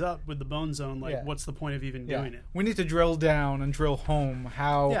rise up with the Bone Zone, what's the point of even doing it? We need to drill down and drill home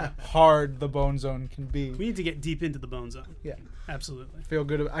how hard the Bone Zone can be. We need to get deep into the Bone Zone. Yeah. Absolutely.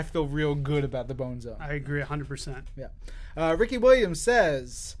 I feel real good about the Bone Zone. I agree 100%. Yeah. Ricky Williams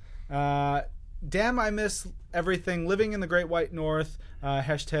says, damn, I miss everything living in the Great White North.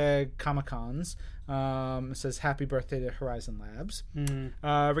 Hashtag Comic-Cons. Says happy birthday to Horizon Labs.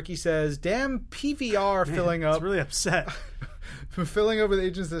 Ricky says, damn PVR filling up. It's really upset. Filling up with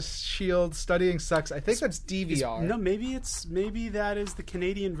Agents of S.H.I.E.L.D. Studying sucks. I think that's DVR. Maybe that is the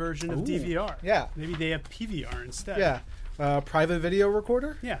Canadian version of DVR. Yeah. Maybe they have PVR instead. Yeah. Private video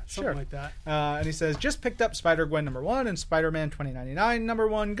recorder? Yeah, something like that. And he says, just picked up Spider-Gwen #1 and Spider-Man 2099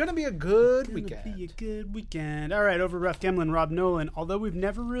 #1. Gonna be a good weekend. Be a good weekend. All right, over Ref Gemlin, Rob Nolan. Although we've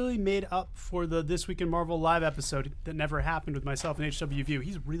never really made up for the This Week in Marvel live episode that never happened with myself and HW View,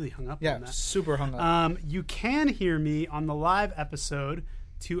 he's really hung up on that. Super hung up. You can hear me on the live episode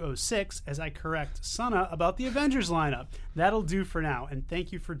 206 as I correct Sana about the Avengers lineup. That'll do for now, and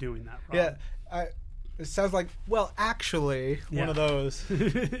thank you for doing that, Rob. Yeah, it sounds like, well, actually, one of those.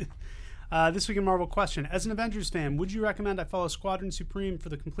 This Week in Marvel question. As an Avengers fan, would you recommend I follow Squadron Supreme for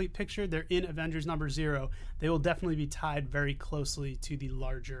the complete picture? They're in Avengers #0. They will definitely be tied very closely to the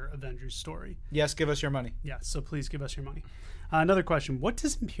larger Avengers story. Yes, give us your money. Yeah, so please give us your money. Another question. What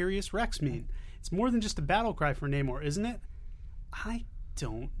does Imperious Rex mean? It's more than just a battle cry for Namor, isn't it? I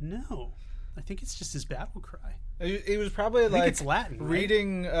don't know. I think it's just his battle cry. He was probably it's Latin, right?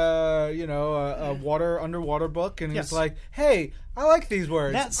 reading, a underwater book, and he's like, "Hey, I like these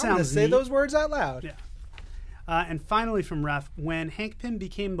words. That I'm sounds gonna say neat. those words out loud." Yeah. And finally, from Ref, when Hank Pym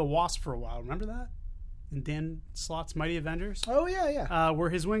became the Wasp for a while, remember that in Dan Slott's Mighty Avengers? Oh yeah.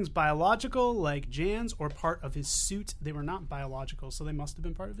 Were his wings biological, like Jan's, or part of his suit? They were not biological, so they must have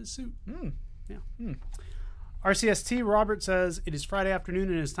been part of his suit. Yeah. RCST Robert says, it is Friday afternoon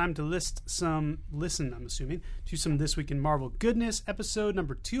and it is time to listen, I'm assuming, to some This Week in Marvel goodness. Episode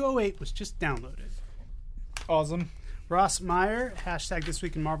number 208 was just downloaded. Awesome. Ross Meyer, hashtag This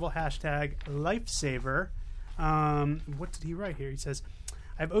Week in Marvel, hashtag Lifesaver. What did he write here? He says,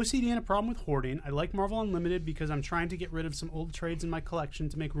 I have OCD and a problem with hoarding. I like Marvel Unlimited because I'm trying to get rid of some old trades in my collection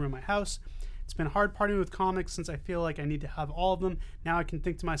to make room in my house. It's been hard parting with comics since I feel like I need to have all of them. Now I can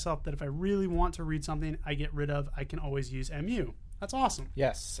think to myself that if I really want to read something I get rid of, I can always use MU. That's awesome.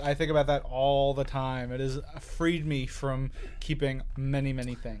 Yes, I think about that all the time. It has freed me from keeping many,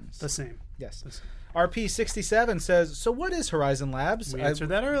 many things. The same. Yes. The same. RP67 says, so what is Horizon Labs? We answered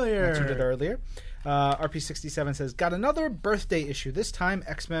that earlier. Answered it earlier. RP67 says, got another birthday issue. This time,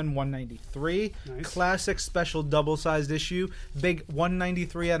 X-Men 193. Nice. Classic special double-sized issue. Big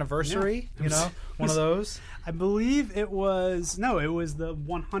 193 anniversary. Yeah. One of those. I believe it was the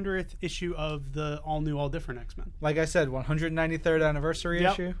 100th issue of the all-new, all-different X-Men. Like I said, 193rd anniversary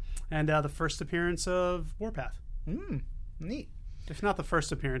issue. And the first appearance of Warpath. Neat. If not the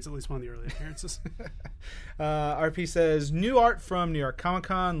first appearance, at least one of the early appearances. RP says, new art from New York Comic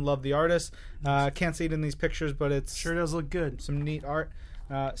Con. Love the artist. Can't see it in these pictures, but it's sure does look good. Some neat art.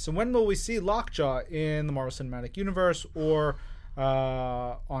 So when will we see Lockjaw in the Marvel Cinematic Universe or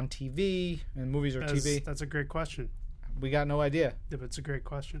on TV, in movies or TV? That's a great question. We got no idea. Yeah, but it's a great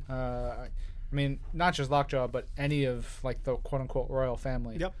question. I mean, not just Lockjaw, but any of like the quote-unquote royal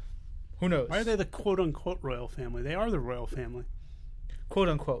family. Yep. Who knows? Why are they the quote-unquote royal family? They are the royal family.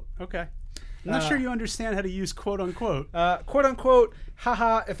 Quote-unquote. Okay. I'm not sure you understand how to use quote unquote. Quote unquote,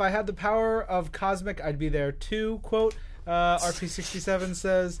 haha, if I had the power of Cosmic, I'd be there too, quote. RP67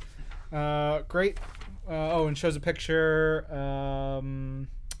 says, great. And shows a picture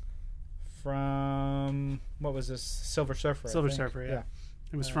from, what was this? Silver Surfer. Silver Surfer, yeah.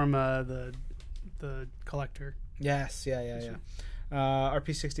 It was from the Collector. Yes, yeah.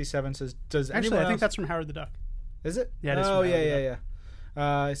 RP67 says, Actually, I think that's from Howard the Duck. Is it? Yeah, it is. Oh, yeah.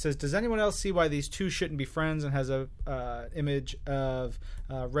 It says, does anyone else see why these two shouldn't be friends? And has a image of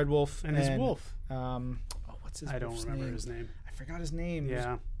Red Wolf and his wolf. What's his? I don't remember his name. I forgot his name.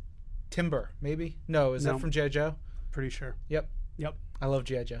 Yeah, Timber, maybe. No, is that from G.I. Joe? Pretty sure. Yep. I love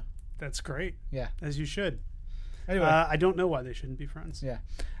G.I. Joe. That's great. Yeah, as you should. Anyway, I don't know why they shouldn't be friends. Yeah.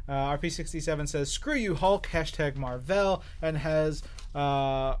 RP67 says, screw you, Hulk, # Marvel, and has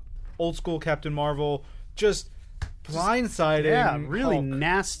old school Captain Marvel just blindsiding. Yeah, really Hulk.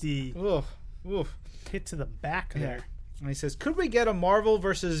 nasty. Oof. Hit to the back there. And he says, could we get a Marvel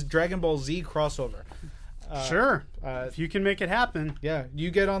versus Dragon Ball Z crossover? Sure. If you can make it happen. Yeah, you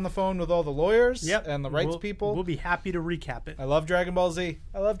get on the phone with all the lawyers and the rights people. We'll be happy to recap it. I love Dragon Ball Z.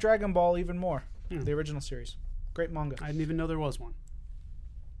 I love Dragon Ball even more. The original series. Great manga. I didn't even know there was one.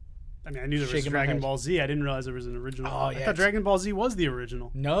 I mean, I knew there was Dragon Ball Z. I didn't realize there was an original. Oh, I thought Dragon Ball Z was the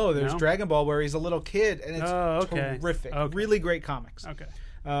original. No, there's Dragon Ball where he's a little kid, and it's terrific. Okay. Really great comics. Okay.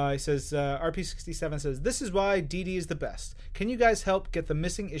 He says, RP67 says, this is why DD is the best. Can you guys help get the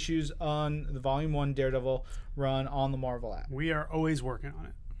missing issues on the Volume 1 Daredevil run on the Marvel app? We are always working on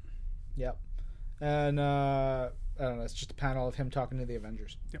it. Yep. And, I don't know, it's just a panel of him talking to the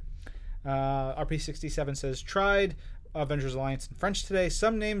Avengers. Yep. RP67 says, tried Avengers Alliance in French today.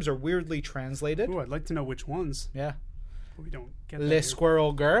 Some names are weirdly translated. Ooh, I'd like to know which ones. Yeah. But we don't get Le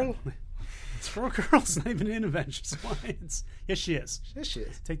Squirrel Girl. Squirrel Girl's not even in Avengers Alliance. Yes, she is. Yes, she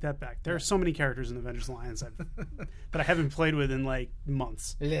is. Take that back. There are so many characters in Avengers Alliance that I haven't played with in like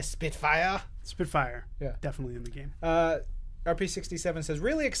months. Le Spitfire. Spitfire. Yeah. Definitely in the game. RP67 says,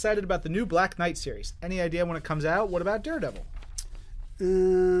 really excited about the new Black Knight series. Any idea when it comes out? What about Daredevil?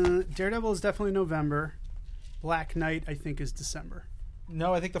 Daredevil is definitely November. Black Knight, I think, is December.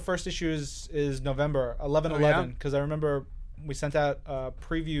 No, I think the first issue is November, 11/11, because I remember we sent out a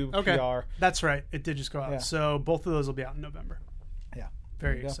preview PR. That's right. It did just go out. Yeah. So both of those will be out in November. Yeah.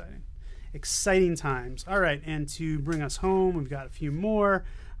 Very exciting. Exciting times. All right, and to bring us home, we've got a few more.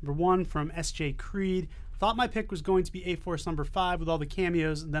 Number 1 from S.J. Creed. Thought my pick was going to be A-Force number 5 with all the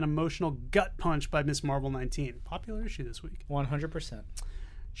cameos, and then emotional gut punch by Miss Marvel 19. Popular issue this week. 100%.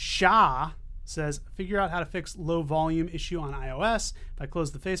 Shah says, figure out how to fix low volume issue on iOS. If I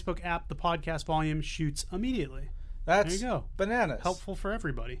close the Facebook app, the podcast volume shoots immediately. That's there you go. Bananas. Helpful for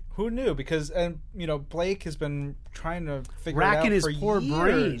everybody. Who knew? Because, Blake has been trying to figure Racking it out his for poor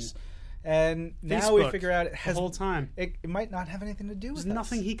years. brain. And now Facebook, we figure out it has the whole time. It might not have anything to do with There's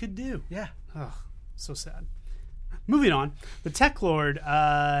nothing he could do. Yeah. Ugh, so sad. Moving on. The Tech Lord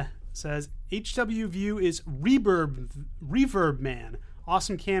says, HW View is Reverb Man.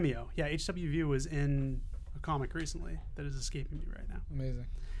 Awesome cameo. Yeah, HW View was in a comic recently that is escaping me right now. Amazing.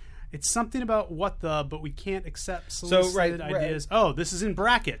 It's something about but we can't accept solicited ideas. Oh, this is in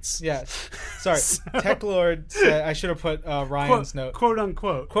brackets. Yes. Sorry. Tech Lord said, I should have put Ryan's note. Quote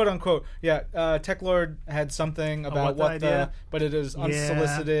unquote. Quote unquote. Yeah. Tech Lord had something about but it is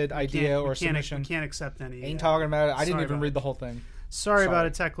unsolicited idea or submission. We can't accept any. Ain't talking about it. I didn't even read the whole thing. Sorry about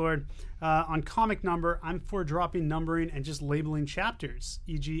it, Tech Lord. On comic number, I'm for dropping numbering and just labeling chapters,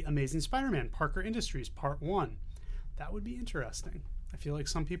 e.g. Amazing Spider-Man, Parker Industries, Part 1. That would be interesting. I feel like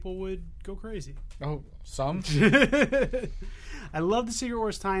some people would go crazy. Oh, some? I love the Secret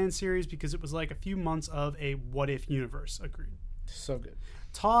Wars tie-in series because it was like a few months of a what-if universe. Agreed. So good.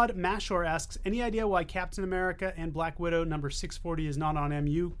 Todd Mashor asks, any idea why Captain America and Black Widow number 640 is not on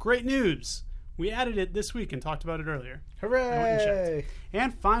MU? Great news! We added it this week and talked about it earlier. Hooray!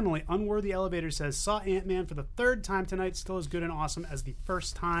 And finally, Unworthy Elevator says, saw Ant-Man for the 3rd time tonight, still as good and awesome as the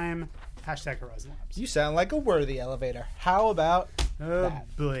first time. Hashtag Horizon Labs. You sound like a worthy elevator. How about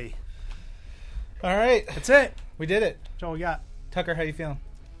that? Boy. All right. That's it. We did it. That's all we got. Tucker, how you feeling?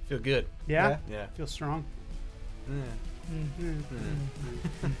 Feel good. Yeah? Yeah. Feel strong?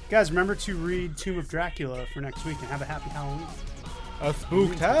 Guys, remember to read Tomb of Dracula for next week and have a happy Halloween. A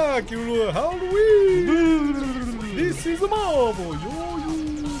spooktacular Halloween! This is a Marvel. Yo, yo.